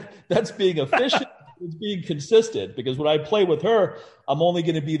mean that's being efficient. It's being consistent because when I play with her, I'm only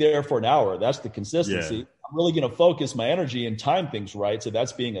going to be there for an hour. That's the consistency. Yeah. I'm really going to focus my energy and time things right. So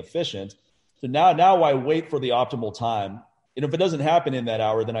that's being efficient. So now I wait for the optimal time. And if it doesn't happen in that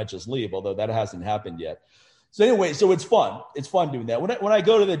hour, then I just leave, although that hasn't happened yet. So anyway, so it's fun. It's fun doing that. When I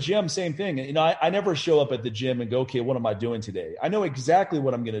go to the gym, same thing. I never show up at the gym and go, okay, what am I doing today? I know exactly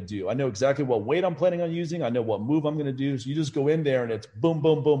what I'm going to do. I know exactly what weight I'm planning on using. I know what move I'm going to do. So you just go in there and it's boom,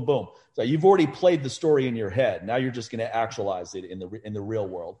 boom, boom, boom. So you've already played the story in your head. Now you're just going to actualize it in the real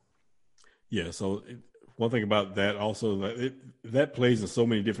world. Yeah. So one thing about that also, that plays in so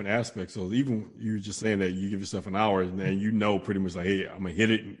many different aspects. So even you're just saying that you give yourself an hour and then pretty much like, hey, I'm going to hit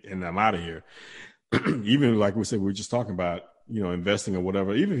it and I'm out of here. Even like we said, we were just talking about, investing or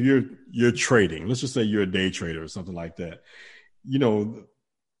whatever, even if you're trading, let's just say you're a day trader or something like that,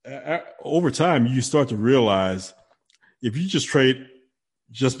 over time, you start to realize if you just trade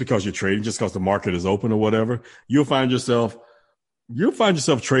just because you're trading, just because the market is open or whatever, you'll find yourself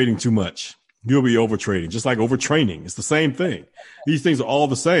trading too much. You'll be over trading, just like overtraining. It's the same thing. These things are all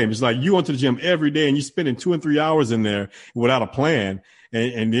the same. It's like you went to the gym every day and you're spending 2 and 3 hours in there without a plan.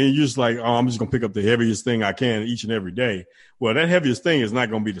 And then you're just like, oh, I'm just going to pick up the heaviest thing I can each and every day. Well, that heaviest thing is not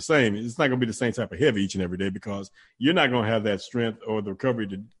going to be the same. It's not going to be the same type of heavy each and every day because you're not going to have that strength or the recovery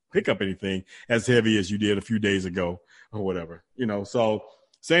to pick up anything as heavy as you did a few days ago or whatever, So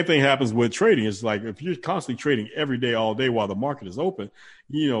same thing happens with trading. It's like if you're constantly trading every day, all day while the market is open,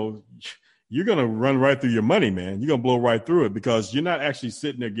 you're going to run right through your money, man. You're going to blow right through it because you're not actually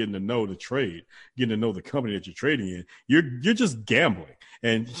sitting there getting to know the trade, getting to know the company that you're trading in. You're just gambling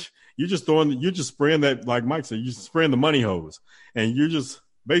and you're just spraying that, like Mike said, you're spraying the money hose and you're just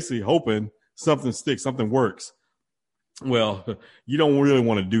basically hoping something sticks, something works. Well, you don't really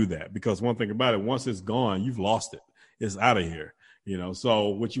want to do that because one thing about it, once it's gone, you've lost it. It's out of here, So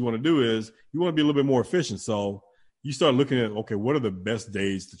what you want to do is you want to be a little bit more efficient. So you start looking at, okay, what are the best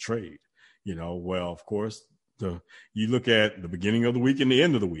days to trade? Well, of course, you look at the beginning of the week and the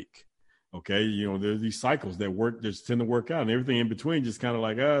end of the week. Okay. There's these cycles that tend to work out and everything in between just kind of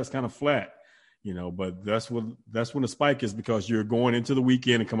like, it's kind of flat, but that's when the spike is because you're going into the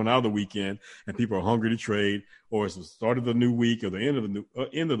weekend and coming out of the weekend and people are hungry to trade or it's the start of the new week or the end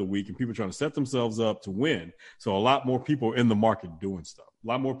of the week and people are trying to set themselves up to win. So a lot more people are in the market doing stuff. A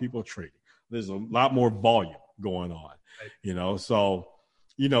lot more people are trading. There's a lot more volume going on, right. So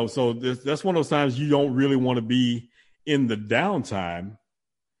that's one of those times you don't really want to be in the downtime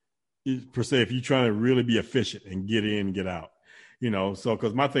per se if you're trying to really be efficient and get in and get out, So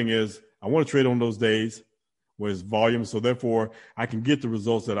because my thing is I want to trade on those days was volume. So therefore I can get the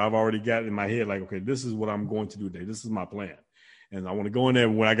results that I've already got in my head. Like, okay, this is what I'm going to do today. This is my plan. And I want to go in there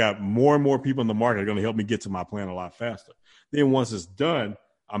when I got more and more people in the market are going to help me get to my plan a lot faster. Then once it's done,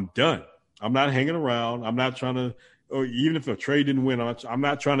 I'm done. I'm not hanging around. I'm not trying to, or even if a trade didn't win, I'm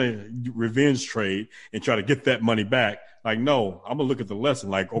not trying to revenge trade and try to get that money back. Like, no, I'm gonna look at the lesson.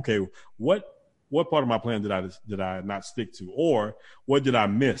 Like, okay, what part of my plan did I not stick to, or what did I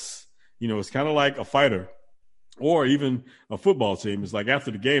miss? You know, it's kind of like a fighter, or even a football team. It's like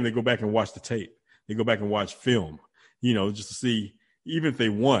after the game, they go back and watch the tape. They go back and watch film. You know, just to see, even if they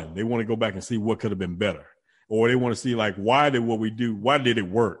won, they want to go back and see what could have been better, or they want to see like why did it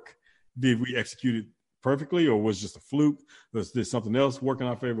work? Did we execute it perfectly, or was it just a fluke? Did something else work in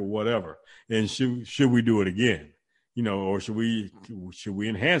our favor? Whatever. And should we do it again? You know, or should we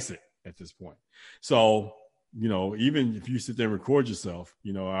enhance it at this point? So, you know, even if you sit there and record yourself,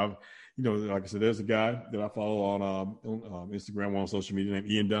 you know, like I said, there's a guy that I follow on Instagram, on social media, named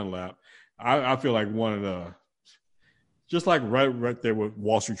Ian Dunlap. I feel like one of the, just like right there with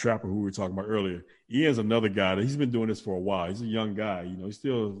Wall Street Trapper, who we were talking about earlier. Ian's another guy that he's been doing this for a while. He's a young guy, you know, he's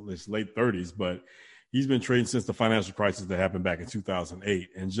still in his late 30s, but he's been trading since the financial crisis that happened back in 2008.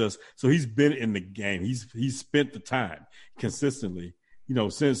 And just, so he's been in the game. He's spent the time consistently, you know,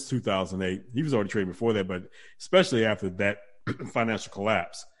 since 2008. He was already trading before that, but especially after that financial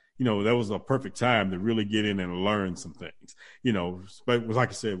collapse, you know, that was a perfect time to really get in and learn some things, you know, but like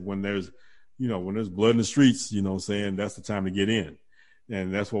I said, when there's blood in the streets, you know, saying that's the time to get in.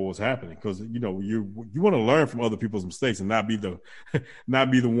 And that's what was happening, because, you know, you want to learn from other people's mistakes and not be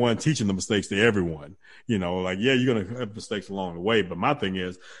the one teaching the mistakes to everyone. You know, like, yeah, you're going to have mistakes along the way. But my thing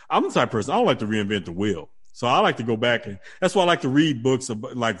is, I'm the type of person, I don't like to reinvent the wheel. So I like to go back, and that's why I like to read books,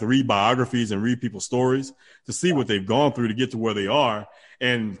 like to read biographies and read people's stories to see what they've gone through to get to where they are,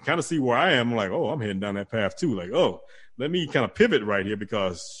 and kind of see where I am. I'm like, oh, I'm heading down that path too. Like, oh, let me kind of pivot right here,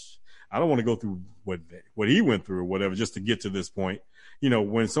 because I don't want to go through what he went through or whatever just to get to this point. You know,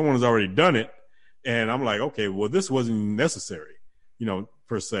 when someone has already done it, and I'm like, okay, well, this wasn't necessary, you know,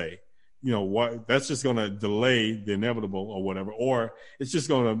 per se. You know, what, that's just going to delay the inevitable or whatever, or it's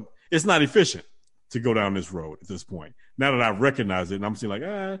not efficient to go down this road at this point. Now that I've recognized it, and I'm seeing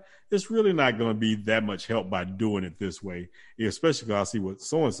like, it's really not going to be that much help by doing it this way, especially because I see what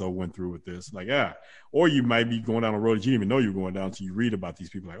so-and-so went through with this. Like, or you might be going down a road that you didn't even know you were going down until you read about these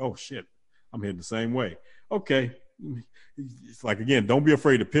people. Like, oh shit, I'm heading the same way. Okay. It's like, again, don't be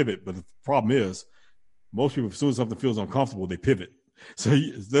afraid to pivot. But the problem is, most people, as soon as something feels uncomfortable, they pivot. So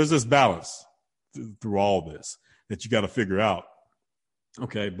there's this balance through all this that you got to figure out.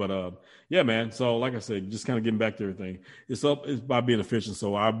 Okay. But, yeah, man. So like I said, just kind of getting back to everything, it's by being efficient.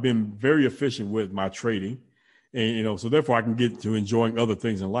 So I've been very efficient with my trading, and, you know, so therefore I can get to enjoying other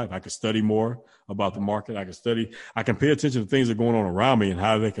things in life. I can study more about the market. I can pay attention to things that are going on around me and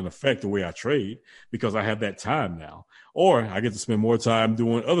how they can affect the way I trade, because I have that time now, or I get to spend more time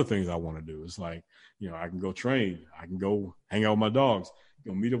doing other things I want to do. It's like, you know, I can go train, I can go hang out with my dogs,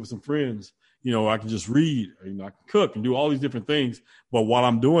 go meet up with some friends. You know, I can just read, you know, I can cook and do all these different things. But while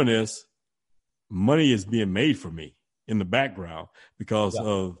I'm doing this, money is being made for me in the background because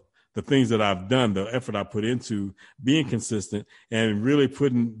of the things that I've done, the effort I put into being consistent and really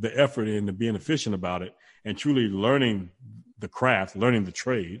putting the effort into being efficient about it and truly learning the craft, learning the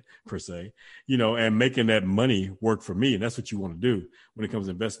trade per se, you know, and making that money work for me. And that's what you want to do when it comes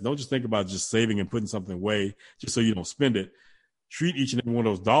to investing. Don't just think about just saving and putting something away just so you don't spend it. Treat each and every one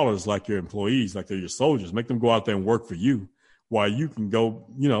of those dollars like your employees, like they're your soldiers. Make them go out there and work for you while you can go,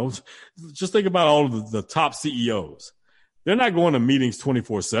 you know, just think about all of the top CEOs. They're not going to meetings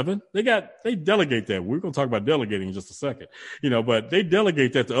 24/7. They delegate that. We're going to talk about delegating in just a second, you know, but they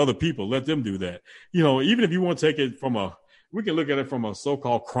delegate that to other people. Let them do that. You know, even if you want to take it we can look at it from a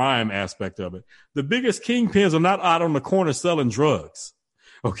so-called crime aspect of it. The biggest kingpins are not out on the corner selling drugs.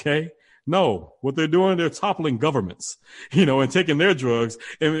 Okay. No, what they're doing, they're toppling governments, you know, and taking their drugs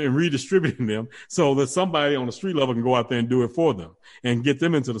and redistributing them so that somebody on the street level can go out there and do it for them and get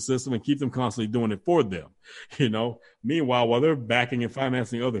them into the system and keep them constantly doing it for them. You know, meanwhile, while they're backing and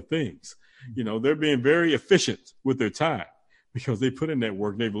financing other things, you know, they're being very efficient with their time because they put in that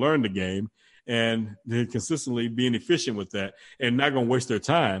work. They've learned the game and they're consistently being efficient with that and not going to waste their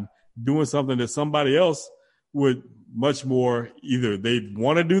time doing something that somebody else would much more, either they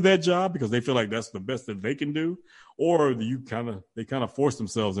want to do that job because they feel like that's the best that they can do, or they kind of force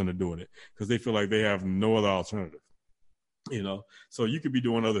themselves into doing it because they feel like they have no other alternative, you know? So you could be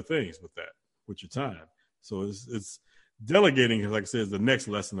doing other things with that, with your time. So it's delegating, like I said, is the next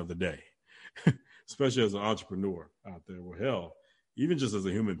lesson of the day, especially as an entrepreneur out there. Well, hell, even just as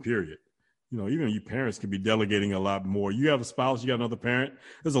a human period, even you parents could be delegating a lot more. You have a spouse, you got another parent.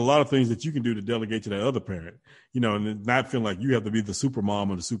 There's a lot of things that you can do to delegate to that other parent, and not feel like you have to be the super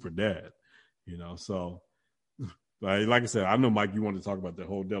mom or the super dad, So, like I said, I know, Mike, you wanted to talk about the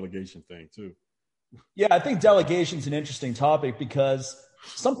whole delegation thing too. Yeah, I think delegation is an interesting topic because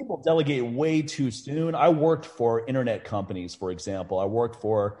some people delegate way too soon. I worked for internet companies, for example. I worked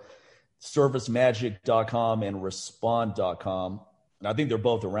for ServiceMagic.com and Respond.com. And I think they're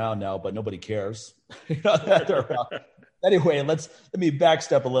both around now, but nobody cares. Anyway, let me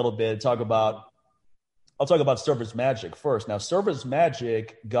backstep a little bit. I'll talk about ServiceMagic first. Now,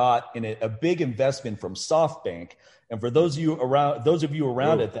 ServiceMagic got in a big investment from SoftBank. And for those of you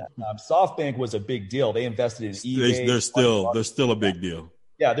around at that time, SoftBank was a big deal. They invested in eBay. They're still a big deal.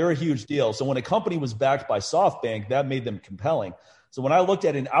 Yeah, they're a huge deal. So when a company was backed by SoftBank, that made them compelling. So when I looked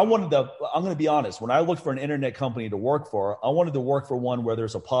at it, I'm going to be honest, when I looked for an internet company to work for, I wanted to work for one where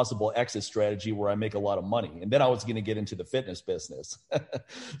there's a possible exit strategy where I make a lot of money. And then I was going to get into the fitness business.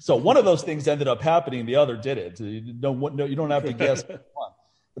 So one of those things ended up happening. The other didn't. You don't have to guess which one.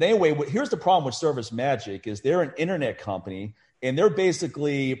 But anyway, here's the problem with ServiceMagic is they're an internet company and they're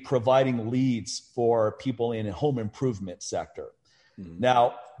basically providing leads for people in the home improvement sector. Mm-hmm.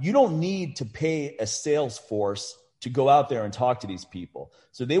 Now, you don't need to pay a sales force to go out there and talk to these people.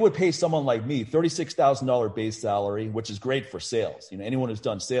 So they would pay someone like me $36,000 base salary, which is great for sales. Anyone who's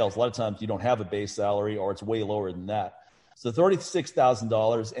done sales, a lot of times you don't have a base salary or it's way lower than that. So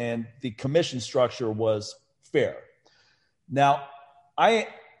 $36,000 and the commission structure was fair. Now, I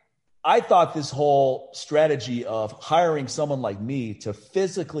thought this whole strategy of hiring someone like me to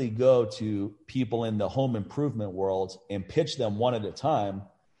physically go to people in the home improvement world and pitch them one at a time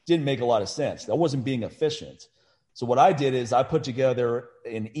didn't make a lot of sense. That wasn't being efficient. So what I did is I put together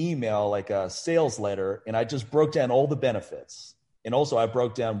an email, like a sales letter, and I just broke down all the benefits. And also I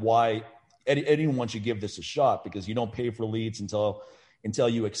broke down why anyone should give this a shot, because you don't pay for leads until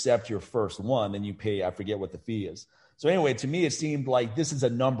you accept your first one. Then you pay, I forget what the fee is. So anyway, to me, it seemed like this is a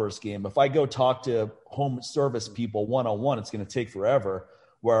numbers game. If I go talk to home service people one-on-one, it's going to take forever,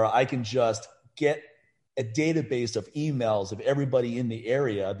 where I can just get a database of emails of everybody in the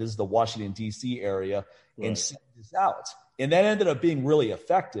area. This is the Washington, D.C. area, right, and send this out. And that ended up being really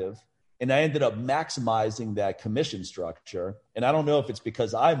effective. And I ended up maximizing that commission structure. And I don't know if it's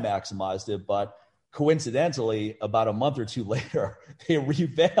because I maximized it, but coincidentally, about a month or two later, they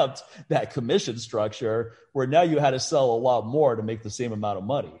revamped that commission structure where now you had to sell a lot more to make the same amount of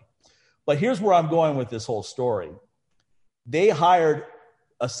money. But here's where I'm going with this whole story. They hired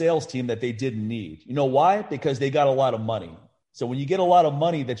a sales team that they didn't need. You know why? Because they got a lot of money. So when you get a lot of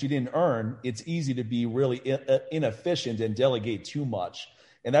money that you didn't earn, it's easy to be really inefficient and delegate too much.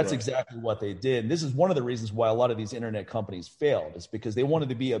 And that's right, exactly what they did. And this is one of the reasons why a lot of these internet companies failed, is because they wanted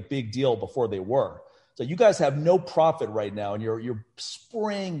to be a big deal before they were. So you guys have no profit right now, and you're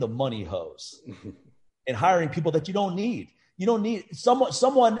spraying the money hose and hiring people that you don't need. You don't need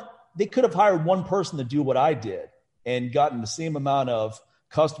someone. They could have hired one person to do what I did and gotten the same amount of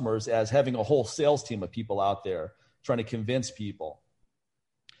customers as having a whole sales team of people out there trying to convince people.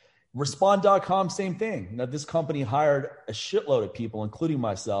 Respond.com, same thing. Now, this company hired a shitload of people, including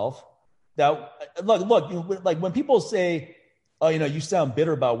myself. That look, like when people say, "Oh, you sound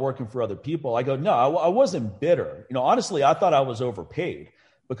bitter about working for other people," I go, "No, I wasn't bitter. Honestly, I thought I was overpaid,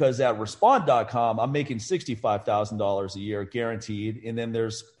 because at Respond.com, I'm making $65,000 a year guaranteed, and then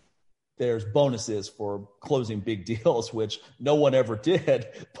there's bonuses for closing big deals, which no one ever did,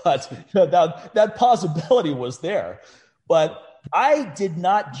 but that possibility was there. But I did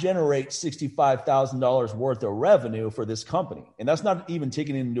not generate $65,000 worth of revenue for this company. And that's not even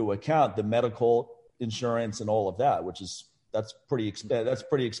taking into account the medical insurance and all of that, that's pretty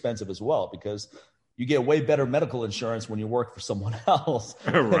expensive as well, because you get way better medical insurance when you work for someone else.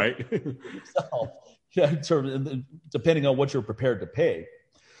 Right. Depending on what you're prepared to pay.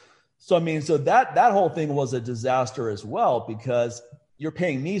 So, that whole thing was a disaster as well, because you're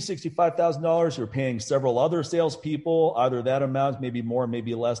paying me $65,000. You're paying several other salespeople, either that amount, maybe more,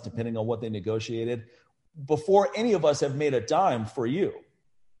 maybe less, depending on what they negotiated, before any of us have made a dime for you.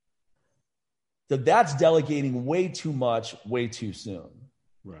 So that's delegating way too much, way too soon.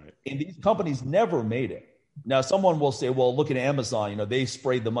 Right. And these companies never made it. Now, someone will say, well, look at Amazon. They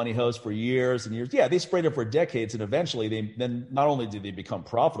sprayed the money hose for years and years. Yeah, they sprayed it for decades. And eventually, then not only did they become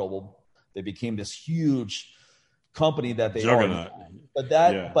profitable, they became this huge company that they are. But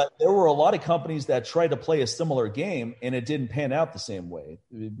there were a lot of companies that tried to play a similar game, and it didn't pan out the same way.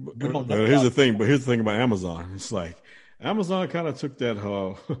 Here's the thing about Amazon. It's like Amazon kind of took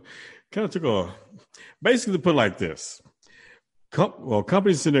basically put it like this.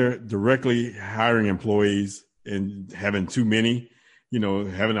 Companies sitting there directly hiring employees and having too many,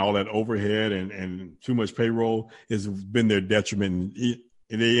 having all that overhead and too much payroll has been their detriment,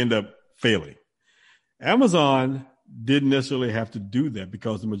 and they end up failing. Amazon didn't necessarily have to do that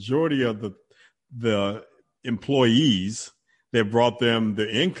because the majority of the employees that brought them the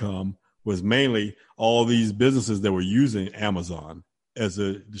income was mainly all these businesses that were using Amazon as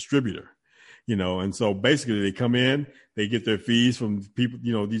a distributor, and so basically they come in, they get their fees from people,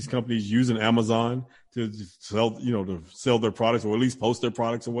 these companies using Amazon to sell, to sell their products or at least post their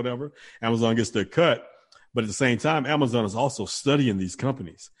products or whatever. Amazon gets their cut. But at the same time, Amazon is also studying these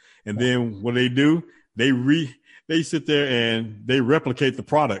companies. And then what they do, they sit there and they replicate the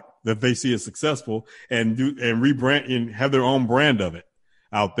product that they see as successful and rebrand and have their own brand of it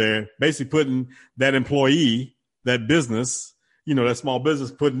out there, basically putting that employee, that business, that small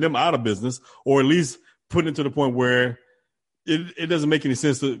business, putting them out of business, or at least putting it to the point where it doesn't make any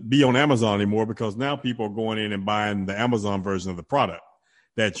sense to be on Amazon anymore, because now people are going in and buying the Amazon version of the product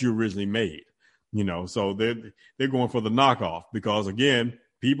that you originally made, so they're going for the knockoff, because again,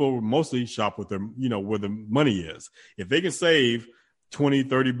 people mostly shop with their, where the money is. If they can save 20,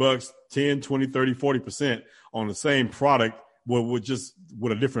 30 bucks, 10, 20, 30, 40% on the same product,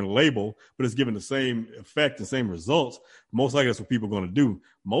 with a different label, but it's giving the same effect and same results, most likely that's what people are going to do.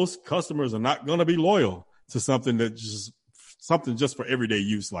 Most customers are not going to be loyal to something just for everyday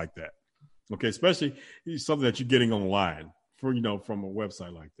use like that. Okay. Especially something that you're getting online from a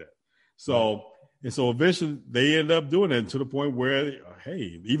website like that. So, and so eventually they end up doing it to the point where,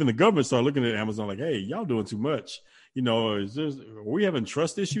 hey, even the government started looking at Amazon like, hey, y'all doing too much. Are we having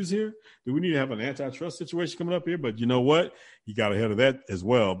trust issues here? Do we need to have an antitrust situation coming up here? But you know what? You got ahead of that as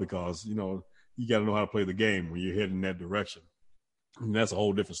well, because, you got to know how to play the game when you're heading in that direction. And that's a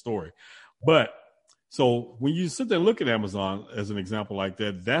whole different story. But so when you sit there and look at Amazon as an example like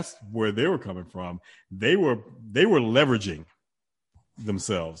that, that's where they were coming from. They were leveraging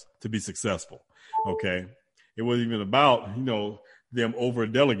themselves to be successful. Okay. It wasn't even about, them over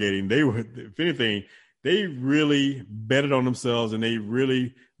delegating. They were, if anything, they really betted on themselves and they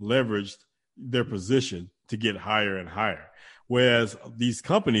really leveraged their position to get higher and higher. Whereas these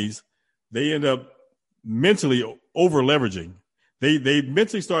companies, they end up mentally over leveraging. They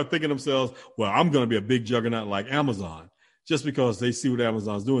mentally start thinking themselves, well, I'm going to be a big juggernaut like Amazon, just because they see what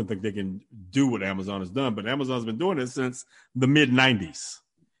Amazon's doing, think they can do what Amazon has done. But Amazon's been doing it since the mid 90s.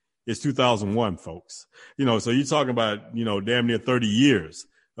 It's 2001, folks. So you're talking about, damn near 30 years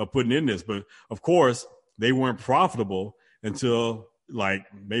of putting in this. But of course, they weren't profitable until like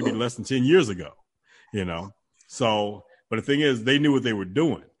maybe less than 10 years ago, So, but the thing is, they knew what they were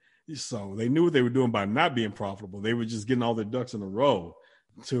doing. So they knew what they were doing by not being profitable. They were just getting all their ducks in a row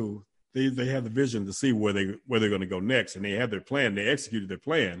they had the vision to see where they're going to go next. And they had their plan. They executed their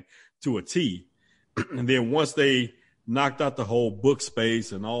plan to a T. And then once they knocked out the whole book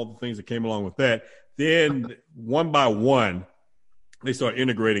space and all the things that came along with that, then one by one, they start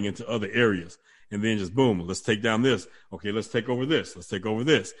integrating into other areas. And then just boom, let's take down this. Okay, let's take over this. Let's take over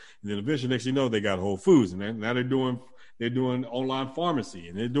this. And then eventually, next you know, they got Whole Foods. And now they're doing online pharmacy.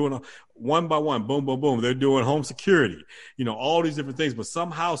 And they're doing one by one, boom, boom, boom. They're doing home security. All these different things. But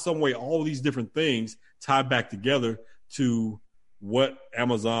somehow, some way, all these different things tie back together to what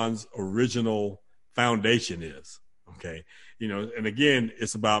Amazon's original foundation is. Okay. And again,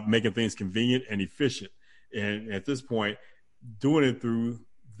 it's about making things convenient and efficient. And at this point, doing it through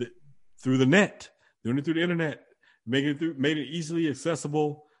the net, doing it through the internet, made it easily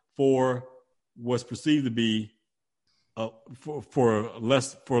accessible for what's perceived to be for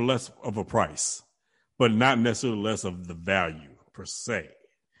less of a price, but not necessarily less of the value per se,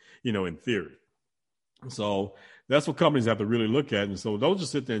 in theory. So that's what companies have to really look at. And so don't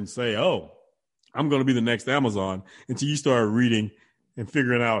just sit there and say, oh, I'm going to be the next Amazon, until you start reading and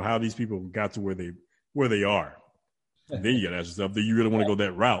figuring out how these people got to where they are. And then you got to ask yourself, do you really want to go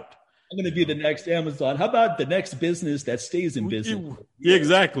that route? I'm going to be the next Amazon. How about the next business that stays in business? Yeah,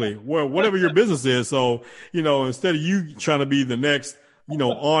 exactly. Well, whatever your business is. So, instead of you trying to be the next,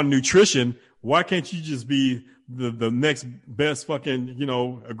 on nutrition, why can't you just be the next best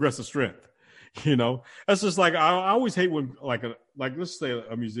fucking, aggressive strength? That's just like, I always hate when like let's say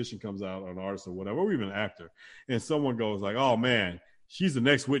a musician comes out, an artist or whatever, or even an actor, and someone goes like, oh man, she's the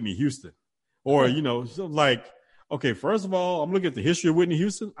next Whitney Houston. Or, like, okay, first of all, I'm looking at the history of Whitney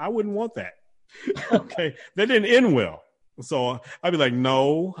Houston. I wouldn't want that. Okay. That didn't end well. So I'd be like,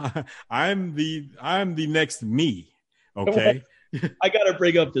 no, I'm the next me. Okay. I got to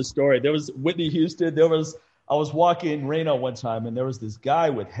bring up this story. There was Whitney Houston. I was walking Reno one time, and there was this guy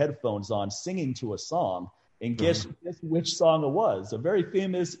with headphones on singing to a song. And guess which song it was? A very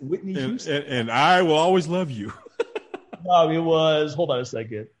famous Whitney Houston. And I Will Always Love You. No, it was, hold on a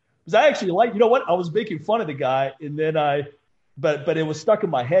second. Because I actually you know what? I was making fun of the guy, and then but it was stuck in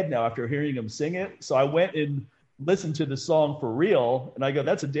my head now after hearing him sing it. So I went and listened to the song for real, and I go,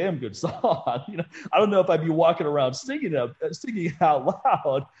 that's a damn good song. You know, I don't know if I'd be walking around singing it out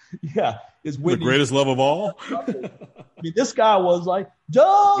loud. Yeah. Is Whitney the greatest love of all? I mean, this guy was like,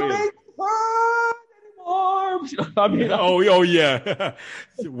 don't make me hurt anymore. I mean, oh yeah.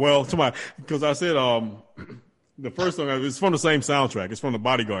 Well, because I said the first song is from the same soundtrack. It's from the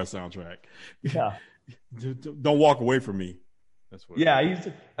Bodyguard soundtrack. Yeah. Don't walk away from me. That's what. Yeah,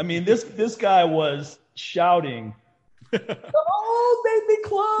 this guy was shouting, "Oh, make me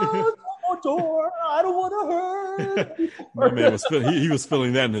close one more door. I don't want to hurt." My man was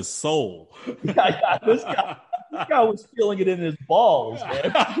feeling that in his soul. Yeah, this guy was feeling it in his balls,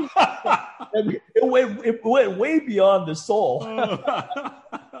 man. It went way beyond the soul.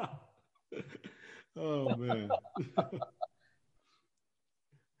 Oh man.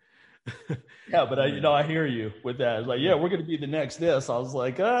 Yeah, but I hear you with that. It's like, yeah, we're going to be the next this. I was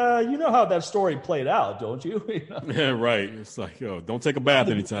like, you know how that story played out, don't you? Yeah, right. It's like, don't take a bath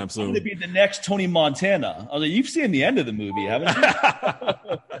anytime soon. I'm going to be the next Tony Montana. I was like, you've seen the end of the movie, haven't you?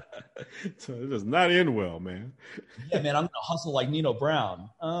 So it does not end well, man. Yeah, man, I'm going to hustle like Nino Brown.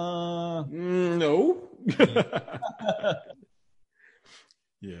 No.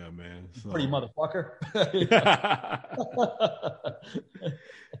 Yeah, man. Pretty motherfucker.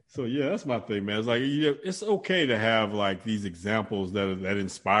 So yeah, that's my thing, man. It's like it's okay to have like these examples that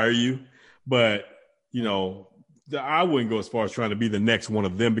inspire you, but I wouldn't go as far as trying to be the next one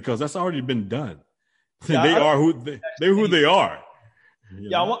of them because that's already been done. Yeah, they're who they are.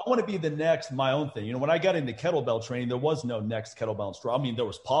 Yeah, I want to be the next my own thing. When I got into kettlebell training, there was no next kettlebell instructor. I mean, there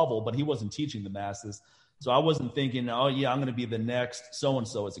was Pavel, but he wasn't teaching the masses. So I wasn't thinking, oh, yeah, I'm going to be the next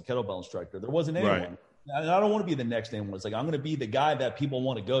so-and-so as a kettlebell instructor. There wasn't anyone. Right. And I don't want to be the next anyone. It's like, I'm going to be the guy that people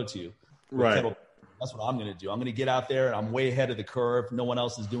want to go to. Right. That's what I'm going to do. I'm going to get out there and I'm way ahead of the curve. No one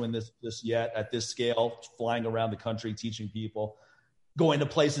else is doing this yet at this scale, flying around the country, teaching people, going to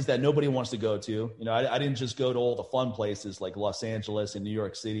places that nobody wants to go to. I didn't just go to all the fun places like Los Angeles and New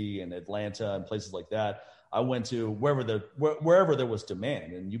York City and Atlanta and places like that. I went to wherever there was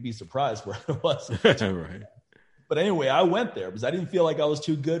demand, and you'd be surprised where there was. Right. But anyway, I went there because I didn't feel like I was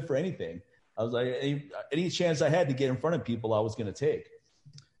too good for anything. I was like, any chance I had to get in front of people, I was going to take.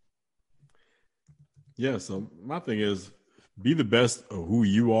 Yeah. So my thing is, be the best of who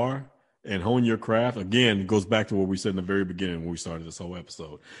you are and hone your craft. Again, it goes back to what we said in the very beginning when we started this whole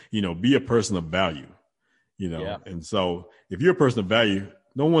episode. Be a person of value. Yeah. And so if you're a person of value,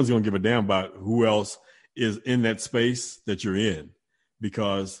 no one's going to give a damn about who else is in that space that you're in,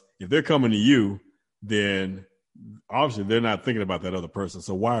 because if they're coming to you, then obviously they're not thinking about that other person.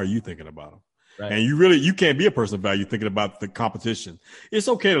 So why are you thinking about them? Right. And you can't be a person of value thinking about the competition. It's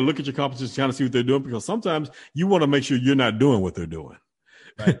okay to look at your competition, kind of see what they're doing, because sometimes you want to make sure you're not doing what they're doing.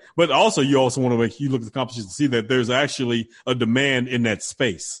 Right. But you also want to look at the competition to see that there's actually a demand in that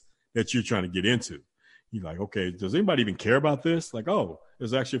space that you're trying to get into. You're like, okay, does anybody even care about this? Like, oh,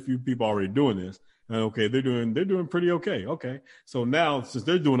 there's actually a few people already doing this. And okay, they're doing pretty okay. Okay. So now since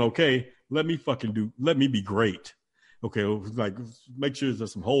they're doing okay, let me be great. Okay. Like make sure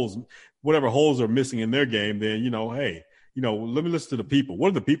there's some holes, whatever holes are missing in their game. Then, hey, let me listen to the people. What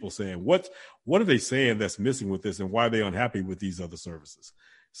are the people saying? What are they saying that's missing with this, and why are they unhappy with these other services?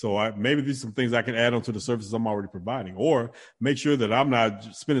 So maybe these are some things I can add on to the services I'm already providing, or make sure that I'm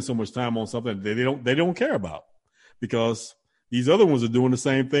not spending so much time on something that they don't care about, because these other ones are doing the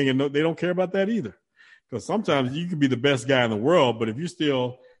same thing and they don't care about that either. Because sometimes you can be the best guy in the world, but if you're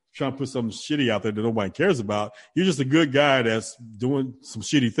still trying to put something shitty out there that nobody cares about, you're just a good guy that's doing some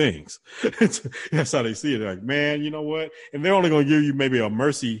shitty things. That's how they see it. They're like, man, you know what? And they're only going to give you maybe a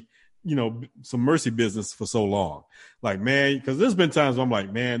mercy, some mercy business for so long. Like, man, because there's been times where I'm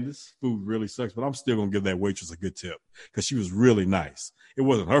like, man, this food really sucks, but I'm still going to give that waitress a good tip because she was really nice. It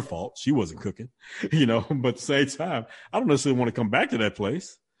wasn't her fault. She wasn't cooking, but at the same time, I don't necessarily want to come back to that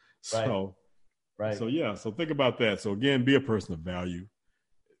place. So, right. So, yeah. So think about that. So again, be a person of value.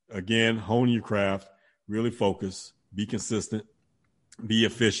 Again, hone your craft, really focus, be consistent, be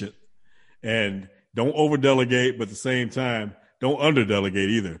efficient, and don't over delegate, but at the same time, don't under delegate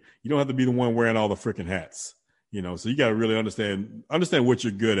either. You don't have to be the one wearing all the freaking hats, so you got to really understand what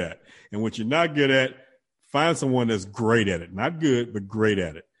you're good at, and what you're not good at, find someone that's great at it, not good, but great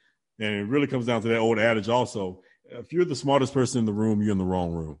at it. And it really comes down to that old adage also, if you're the smartest person in the room, you're in the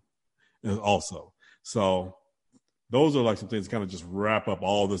wrong room also. So those are like some things that kind of just wrap up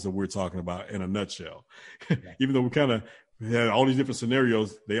all this that we're talking about in a nutshell. Even though we kind of had all these different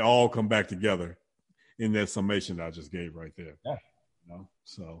scenarios, they all come back together in that summation that I just gave right there. Yeah. You know?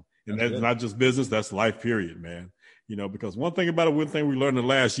 So, and that's not just business, that's life period, man. You know, because one thing we learned in the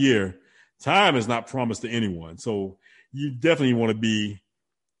last year, time is not promised to anyone. So you definitely want to be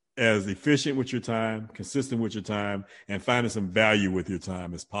as efficient with your time, consistent with your time, and finding some value with your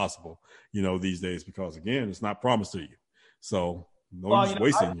time as possible, you know, these days, because again, it's not promised to you. So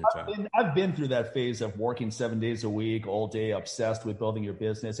wasting your time. I've been through that phase of working 7 days a week, all day, obsessed with building your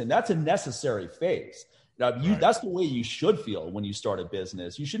business. And that's a necessary phase. That's the way you should feel when you start a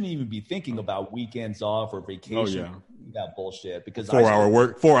business. You shouldn't even be thinking about weekends off or vacation. Oh, yeah. That bullshit. Because 4 hour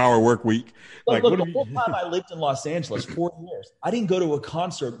work week. Look, the whole time I lived in Los Angeles, 4 years, I didn't go to a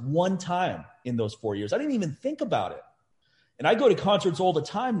concert one time in those 4 years. I didn't even think about it. And I go to concerts all the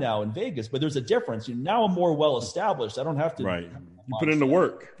time now in Vegas, but there's a difference. Now I'm more well established. I don't have to. Right. You put in the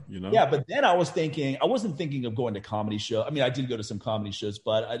work, you know? Yeah. But then I wasn't thinking of going to comedy show. I mean, I did go to some comedy shows,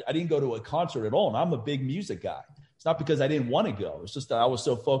 but I didn't go to a concert at all. And I'm a big music guy. It's not because I didn't want to go. It's just that I was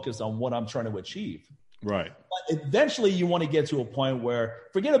so focused on what I'm trying to achieve. Right. But eventually you want to get to a point where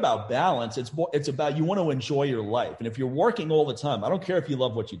forget about balance. It's about, you want to enjoy your life. And if you're working all the time, I don't care if you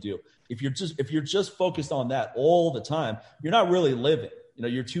love what you do. If you're just focused on that all the time, you're not really living. You know,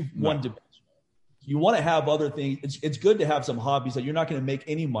 you're one-dimensional. You want to have other things. It's good to have some hobbies that you're not going to make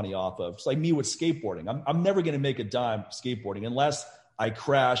any money off of. It's like me with skateboarding. I'm never going to make a dime skateboarding unless I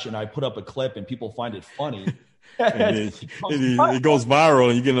crash and I put up a clip and people find it funny. It goes viral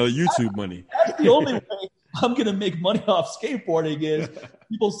and you get YouTube money. That's the only way I'm going to make money off skateboarding is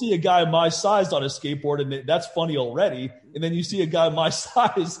people see a guy my size on a skateboard and that's funny already. And then you see a guy my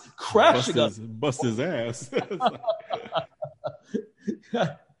size crashing bust his ass.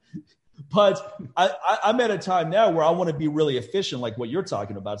 But I'm at a time now where I want to be really efficient, like what you're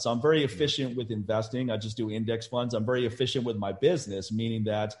talking about. So I'm very efficient with investing. I just do index funds. I'm very efficient with my business, meaning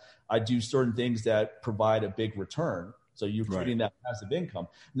that I do certain things that provide a big return. So you're creating that passive income.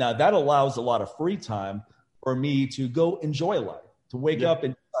 Now that allows a lot of free time for me to go enjoy life, to wake up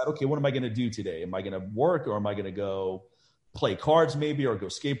and decide, okay, what am I going to do today? Am I going to work or am I going to go play cards maybe, or go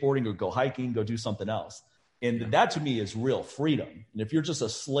skateboarding or go hiking, go do something else? And that to me is real freedom. And if you're just a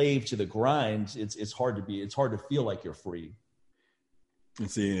slave to the grind, it's hard to feel like you're free.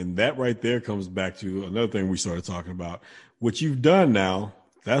 And see, and that right there comes back to another thing we started talking about. What you've done now,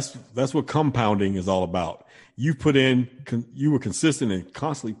 that's what compounding is all about. You were consistent and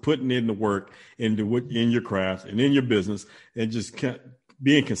constantly putting in the work in your craft and in your business, and just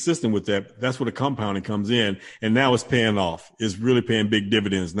being consistent with that. That's where the compounding comes in. And now it's paying off. It's really paying big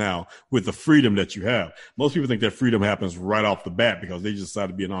dividends now with the freedom that you have. Most people think that freedom happens right off the bat because they just decide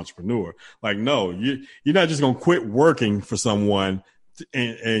to be an entrepreneur. Like, no, you're not just going to quit working for someone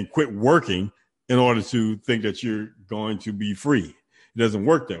and quit working in order to think that you're going to be free. It doesn't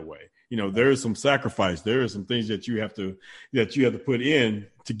work that way. You know, there is some sacrifice. There are some things that you have to put in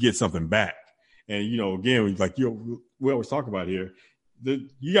to get something back. And, you know, again, like we always talk about here,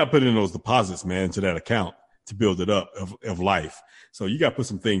 you got to put in those deposits, man, to that account to build it up of life. So you got to put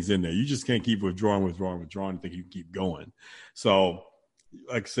some things in there. You just can't keep withdrawing and think you can keep going. So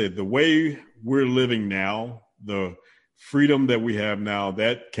like I said, the way we're living now, the freedom that we have now,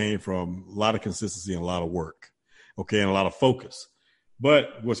 that came from a lot of consistency and a lot of work. Okay. And a lot of focus.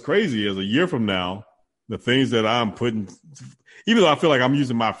 But what's crazy is a year from now, the things that I'm putting, even though I feel like I'm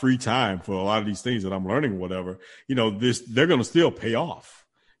using my free time for a lot of these things that I'm learning or whatever, you know, they're going to still pay off,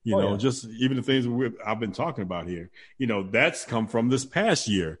 you know, just even the things I've been talking about here, you know, that's come from this past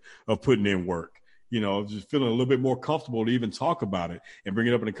year of putting in work, you know, just feeling a little bit more comfortable to even talk about it and bring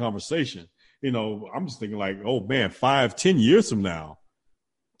it up in a conversation. You know, I'm just thinking like, oh man, 5-10 years from now,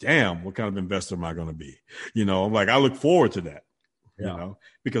 damn, what kind of investor am I going to be? You know, I'm like, I look forward to that, you know,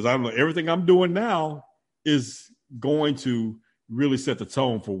 because everything I'm doing now is going to really set the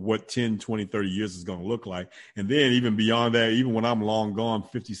tone for what 10, 20, 30 years is going to look like. And then even beyond that, even when I'm long gone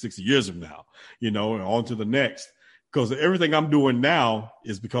 50, 60 years from now, you know, and on to the next, because everything I'm doing now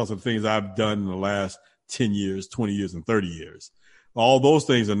is because of things I've done in the last 10 years, 20 years, and 30 years. All those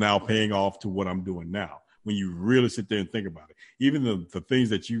things are now paying off to what I'm doing now. When you really sit there and think about it, even the things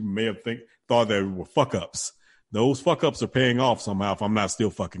that you may have thought that were fuck ups, those fuck ups are paying off somehow if I'm not still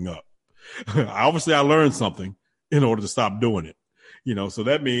fucking up. Obviously, I learned something in order to stop doing it, you know, so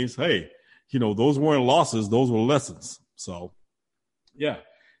that means, hey, you know, those weren't losses, those were lessons. So, yeah.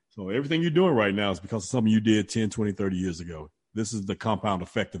 So everything you're doing right now is because of something you did 10, 20, 30 years ago. This is the compound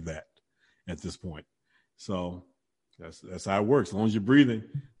effect of that at this point. So that's how it works. As long as you're breathing,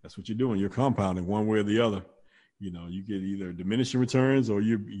 that's what you're doing. You're compounding one way or the other, You know, you get either diminishing returns or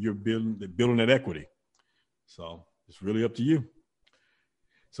you're building that equity. So it's really up to you.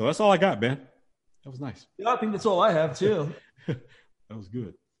 So that's all I got, man. That was nice. Yeah, I think that's all I have too. That was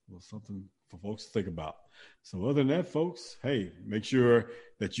good. Well, something for folks to think about. So other than that, folks, hey, make sure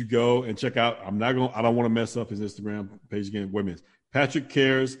that you go and check out. I don't want to mess up his Instagram page again. Wait a minute. Patrick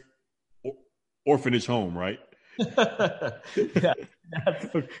Cares Orphanage Home, right? Yeah.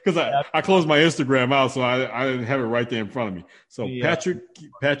 Because I closed my Instagram out, so I didn't have it right there in front of me. So yeah.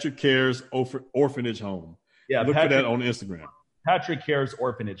 Patrick Cares Orphanage Home. Yeah, look for that on Instagram. Patrick Cares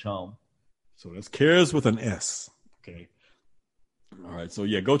Orphanage Home. So that's Cares with an S. Okay. All right. So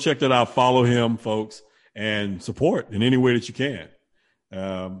yeah, go check that out. Follow him, folks, and support in any way that you can.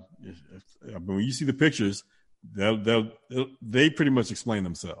 When you see the pictures, they pretty much explain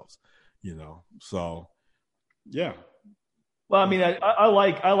themselves, you know. So yeah. Well, I mean, I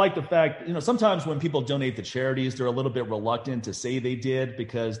like the fact, you know, sometimes when people donate to charities, they're a little bit reluctant to say they did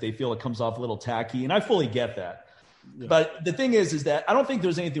because they feel it comes off a little tacky, and I fully get that. Yeah. But the thing is that I don't think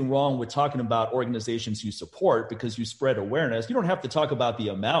there's anything wrong with talking about organizations you support because you spread awareness. You don't have to talk about the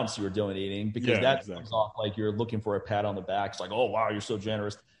amounts you're donating because comes off like you're looking for a pat on the back. It's like, oh, wow, you're so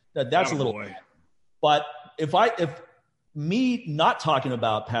generous. That's a little bad. But if me not talking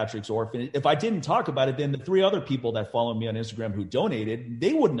about Patrick's orphanage, if I didn't talk about it, then the 3 other people that follow me on Instagram who donated,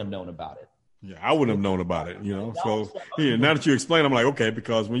 they wouldn't have known about it. Yeah, I wouldn't have known about it, you know. So yeah, now that you explain, I'm like, okay,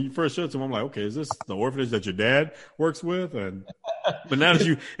 because when you first showed it to me, I'm like, okay, is this the orphanage that your dad works with? But now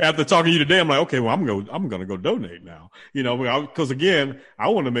that after talking to you today, I'm like, okay, well, I'm gonna go donate now, you know, because again, I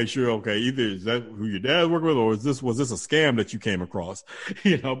want to make sure, okay, either is that who your dad worked with, or was this a scam that you came across,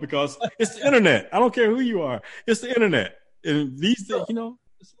 you know, because it's the internet. I don't care who you are, it's the internet, and these days, you know,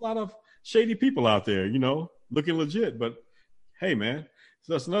 there's a lot of shady people out there, you know, looking legit, but hey, man.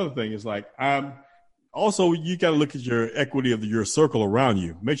 So that's another thing. It's like, also, you got to look at your equity of your circle around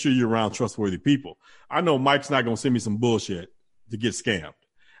you. Make sure you're around trustworthy people. I know Mike's not going to send me some bullshit to get scammed.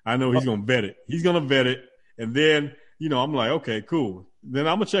 I know he's going to vet it. He's going to vet it. And then, you know, I'm like, okay, cool. Then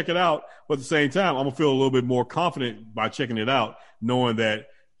I'm going to check it out. But at the same time, I'm going to feel a little bit more confident by checking it out, knowing that,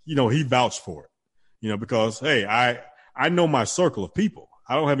 you know, he vouched for it, you know, because, hey, I know my circle of people.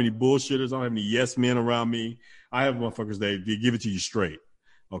 I don't have any bullshitters. I don't have any yes men around me. I have motherfuckers that they give it to you straight.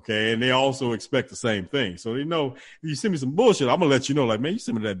 Okay. And they also expect the same thing. So they know if you send me some bullshit, I'm going to let you know, like, man, you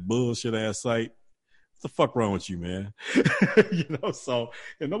send me that bullshit ass site. What the fuck wrong with you, man? You know, so,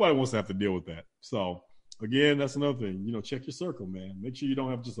 and nobody wants to have to deal with that. So again, that's another thing, you know, check your circle, man. Make sure you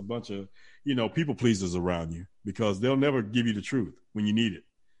don't have just a bunch of, you know, people pleasers around you because they'll never give you the truth when you need it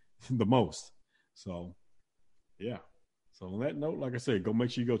the most. So yeah. So on that note, like I said,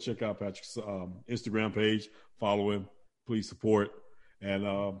 make sure you go check out Patrick's Instagram page, follow him, please support. And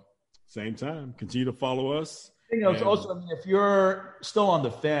same time, continue to follow us. You know, also, I mean, if you're still on the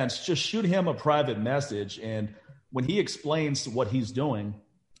fence, just shoot him a private message. And when he explains what he's doing,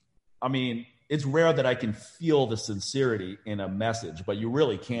 I mean, it's rare that I can feel the sincerity in a message, but you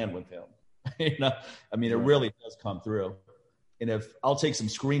really can with him. You know, I mean, it really does come through. And if I'll take some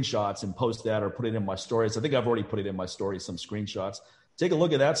screenshots and post that or put it in my stories, I think I've already put it in my stories, some screenshots. Take a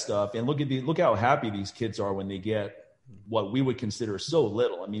look at that stuff and look how happy these kids are when they get what we would consider so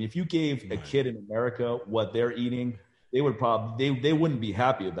little. I mean, if you gave a kid in America what they're eating, they would they wouldn't be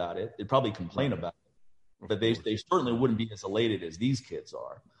happy about it. They'd probably complain about it, but they certainly wouldn't be as elated as these kids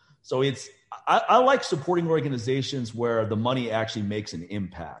are. So I like supporting organizations where the money actually makes an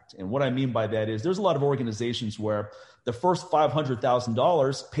impact. And what I mean by that is there's a lot of organizations where the first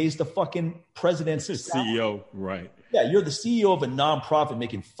 $500,000 pays the fucking president's CEO, right? Yeah, you're the CEO of a nonprofit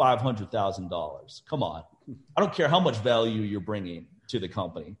making $500,000. Come on. I don't care how much value you're bringing to the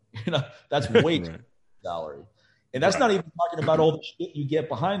company. You know, that's way too much salary. And that's not even talking about all the shit you get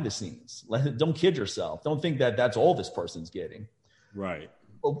behind the scenes. Don't kid yourself. Don't think that that's all this person's getting. Right.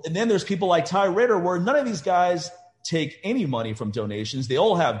 And then there's people like Ty Ritter where none of these guys take any money from donations. They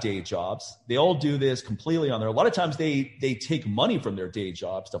all have day jobs. They all do this completely on their own. A lot of times they take money from their day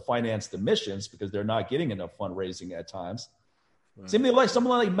jobs to finance the missions because they're not getting enough fundraising at times. Right. Same thing like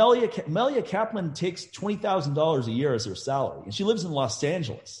someone like Melia Kaplan takes $20,000 a year as her salary, and she lives in Los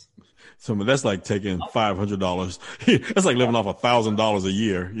Angeles. So that's like taking $500. That's like living off $1,000 a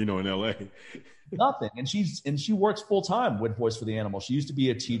year, you know, in LA. Nothing. And she works full time with Voice for the Animal. She used to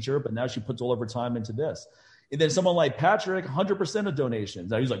be a teacher, but now she puts all of her time into this. And then someone like Patrick, 100% of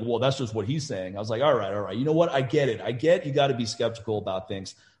donations. Now he's like, well, that's just what he's saying. I was like, all right. You know what? I get it. I get you got to be skeptical about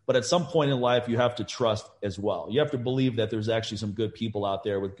things. But at some point in life, you have to trust as well. You have to believe that there's actually some good people out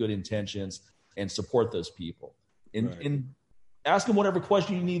there with good intentions and support those people. And ask them whatever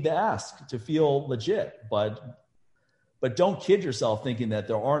question you need to ask to feel legit. But But don't kid yourself thinking that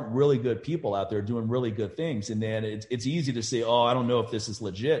there aren't really good people out there doing really good things. And then it's easy to say, oh, I don't know if this is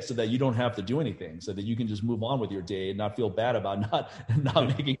legit, so that you don't have to do anything, so that you can just move on with your day and not feel bad about not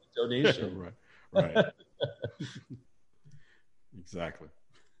making a donation. Right. Exactly.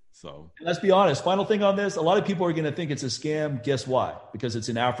 So and let's be honest. Final thing on this. A lot of people are going to think it's a scam. Guess why? Because it's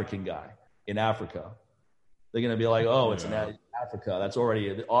an African guy in Africa. They're going to be like, oh, it's in Africa. That's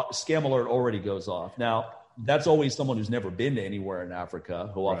already scam alert already goes off. Now, that's always someone who's never been to anywhere in Africa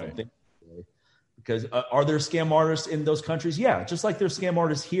who often thinks that way. Because are there scam artists in those countries? Yeah, just like there's scam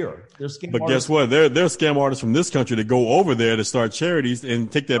artists here. But guess what? There are scam artists from this country that go over there to start charities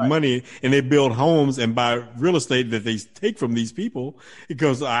and take that money and they build homes and buy real estate that they take from these people.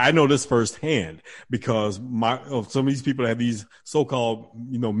 Because I know this firsthand, because some of these people have these so-called,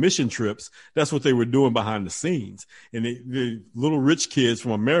 mission trips. That's what they were doing behind the scenes. And the little rich kids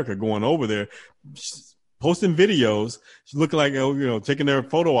from America going over there, posting videos, looking like, taking their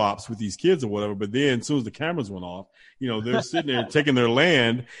photo ops with these kids or whatever. But then as soon as the cameras went off, they're sitting there taking their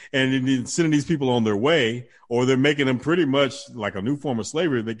land and sending these people on their way, or they're making them pretty much like a new form of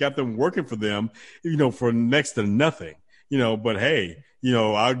slavery. They got them working for them, for next to nothing, but hey,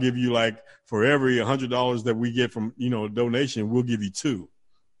 I'll give you like for every $100 that we get from, a donation, we'll give you $2,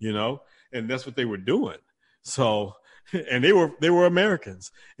 and that's what they were doing. So, and they were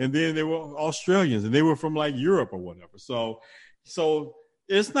Americans, and then they were Australians, and they were from like Europe or whatever. So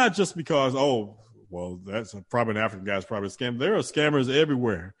it's not just because, that's probably an African guy's probably a scam. There are scammers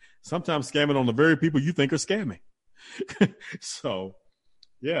everywhere. Sometimes scamming on the very people you think are scamming. So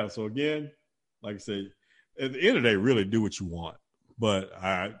again, like I say, at the end of the day, really do what you want. But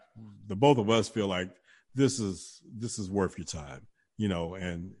the both of us feel like this is worth your time,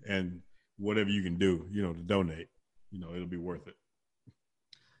 and whatever you can do, to donate. It'll be worth it.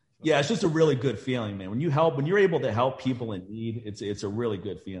 Yeah, it's just a really good feeling, man. When you're able to help people in need, it's a really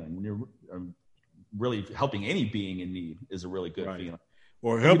good feeling. When you're really helping any being in need is a really good feeling.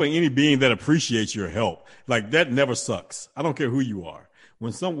 Or helping any being that appreciates your help. Like that never sucks. I don't care who you are.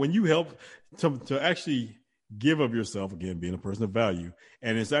 When you help to actually give of yourself, again, being a person of value,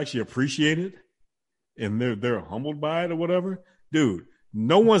 and it's actually appreciated and they're humbled by it or whatever, dude,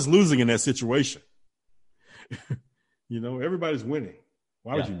 no one's losing in that situation. Everybody's winning.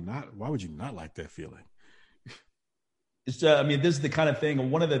 Why would you not like that feeling? It's this is the kind of thing.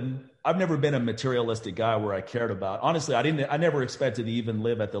 I've never been a materialistic guy where I cared about. Honestly, I never expected to even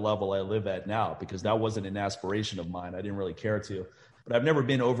live at the level I live at now, because that wasn't an aspiration of mine. I didn't really care to. But I've never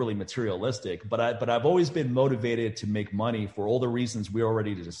been overly materialistic. But I've always been motivated to make money for all the reasons we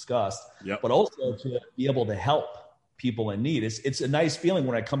already discussed. Yep. But also to be able to help people in need. It's a nice feeling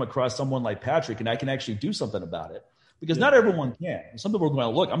when I come across someone like Patrick and I can actually do something about it. Because not everyone can. Some people are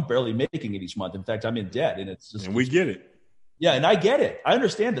going, look, I'm barely making it each month. In fact, I'm in debt, and it's just. And we get it. Yeah, and I get it. I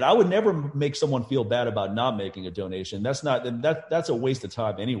understand that. I would never make someone feel bad about not making a donation. That's a waste of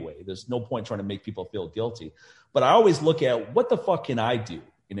time anyway. There's no point trying to make people feel guilty. But I always look at what the fuck can I do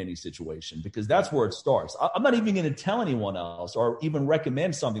in any situation, because that's where it starts. I'm not even going to tell anyone else or even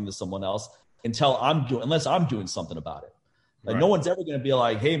recommend something to someone else unless I'm doing something about it. Like no one's ever going to be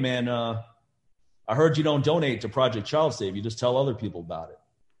like, hey man, I heard you don't donate to Project Child Save. You just tell other people about it.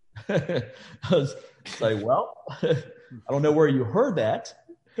 I was like, well, I don't know where you heard that,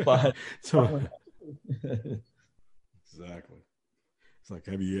 but exactly. It's like,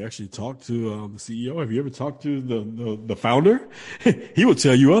 have you actually talked to the CEO? Have you ever talked to the founder? He will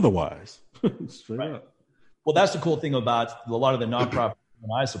tell you otherwise. Straight up. Well, that's the cool thing about a lot of the nonprofits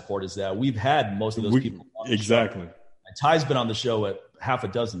I support is that we've had most of those people on the exactly. show. Ty's been on the show at half a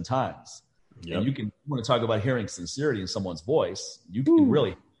dozen times. Yep. And you want to talk about hearing sincerity in someone's voice. You can really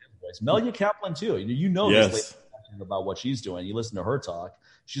hear his voice. Melia Kaplan too. Yes. This lady about what she's doing. You listen to her talk.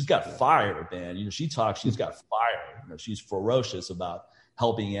 She's got fire, man. She talks. She's got fire. She's ferocious about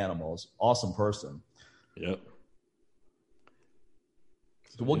helping animals. Awesome person. Yep.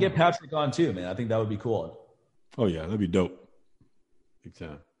 So we'll get Patrick on too, man. I think that would be cool. Oh yeah, that'd be dope. Big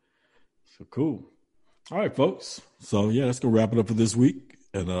time. So cool. All right, folks. So yeah, that's gonna wrap it up for this week,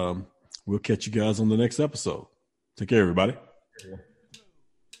 and we'll catch you guys on the next episode. Take care, everybody.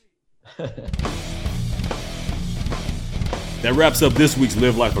 That wraps up this week's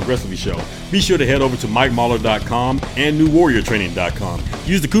Live Life Aggressively show. Be sure to head over to MikeMahler.com and NewWarriorTraining.com.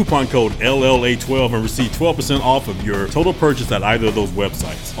 Use the coupon code LLA12 and receive 12% off of your total purchase at either of those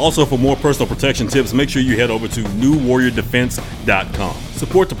websites. Also, for more personal protection tips, make sure you head over to NewWarriorDefense.com.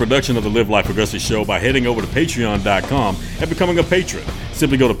 Support the production of the Live Life Aggressively show by heading over to Patreon.com and becoming a patron.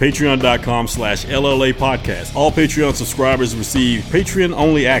 Simply go to patreon.com/LLA podcast. All Patreon subscribers receive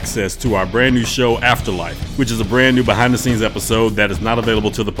Patreon-only access to our brand new show, Afterlife, which is a brand new behind-the-scenes episode that is not available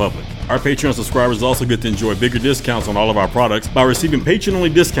to the public. Our Patreon subscribers also get to enjoy bigger discounts on all of our products by receiving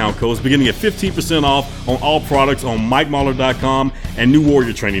Patreon-only discount codes beginning at 15% off on all products on MikeMahler.com and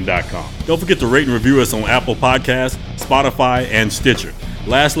NewWarriorTraining.com. Don't forget to rate and review us on Apple Podcasts, Spotify, and Stitcher.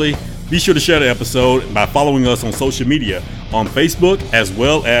 Lastly, be sure to share the episode by following us on social media on Facebook as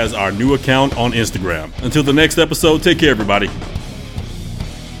well as our new account on Instagram. Until the next episode, take care, everybody.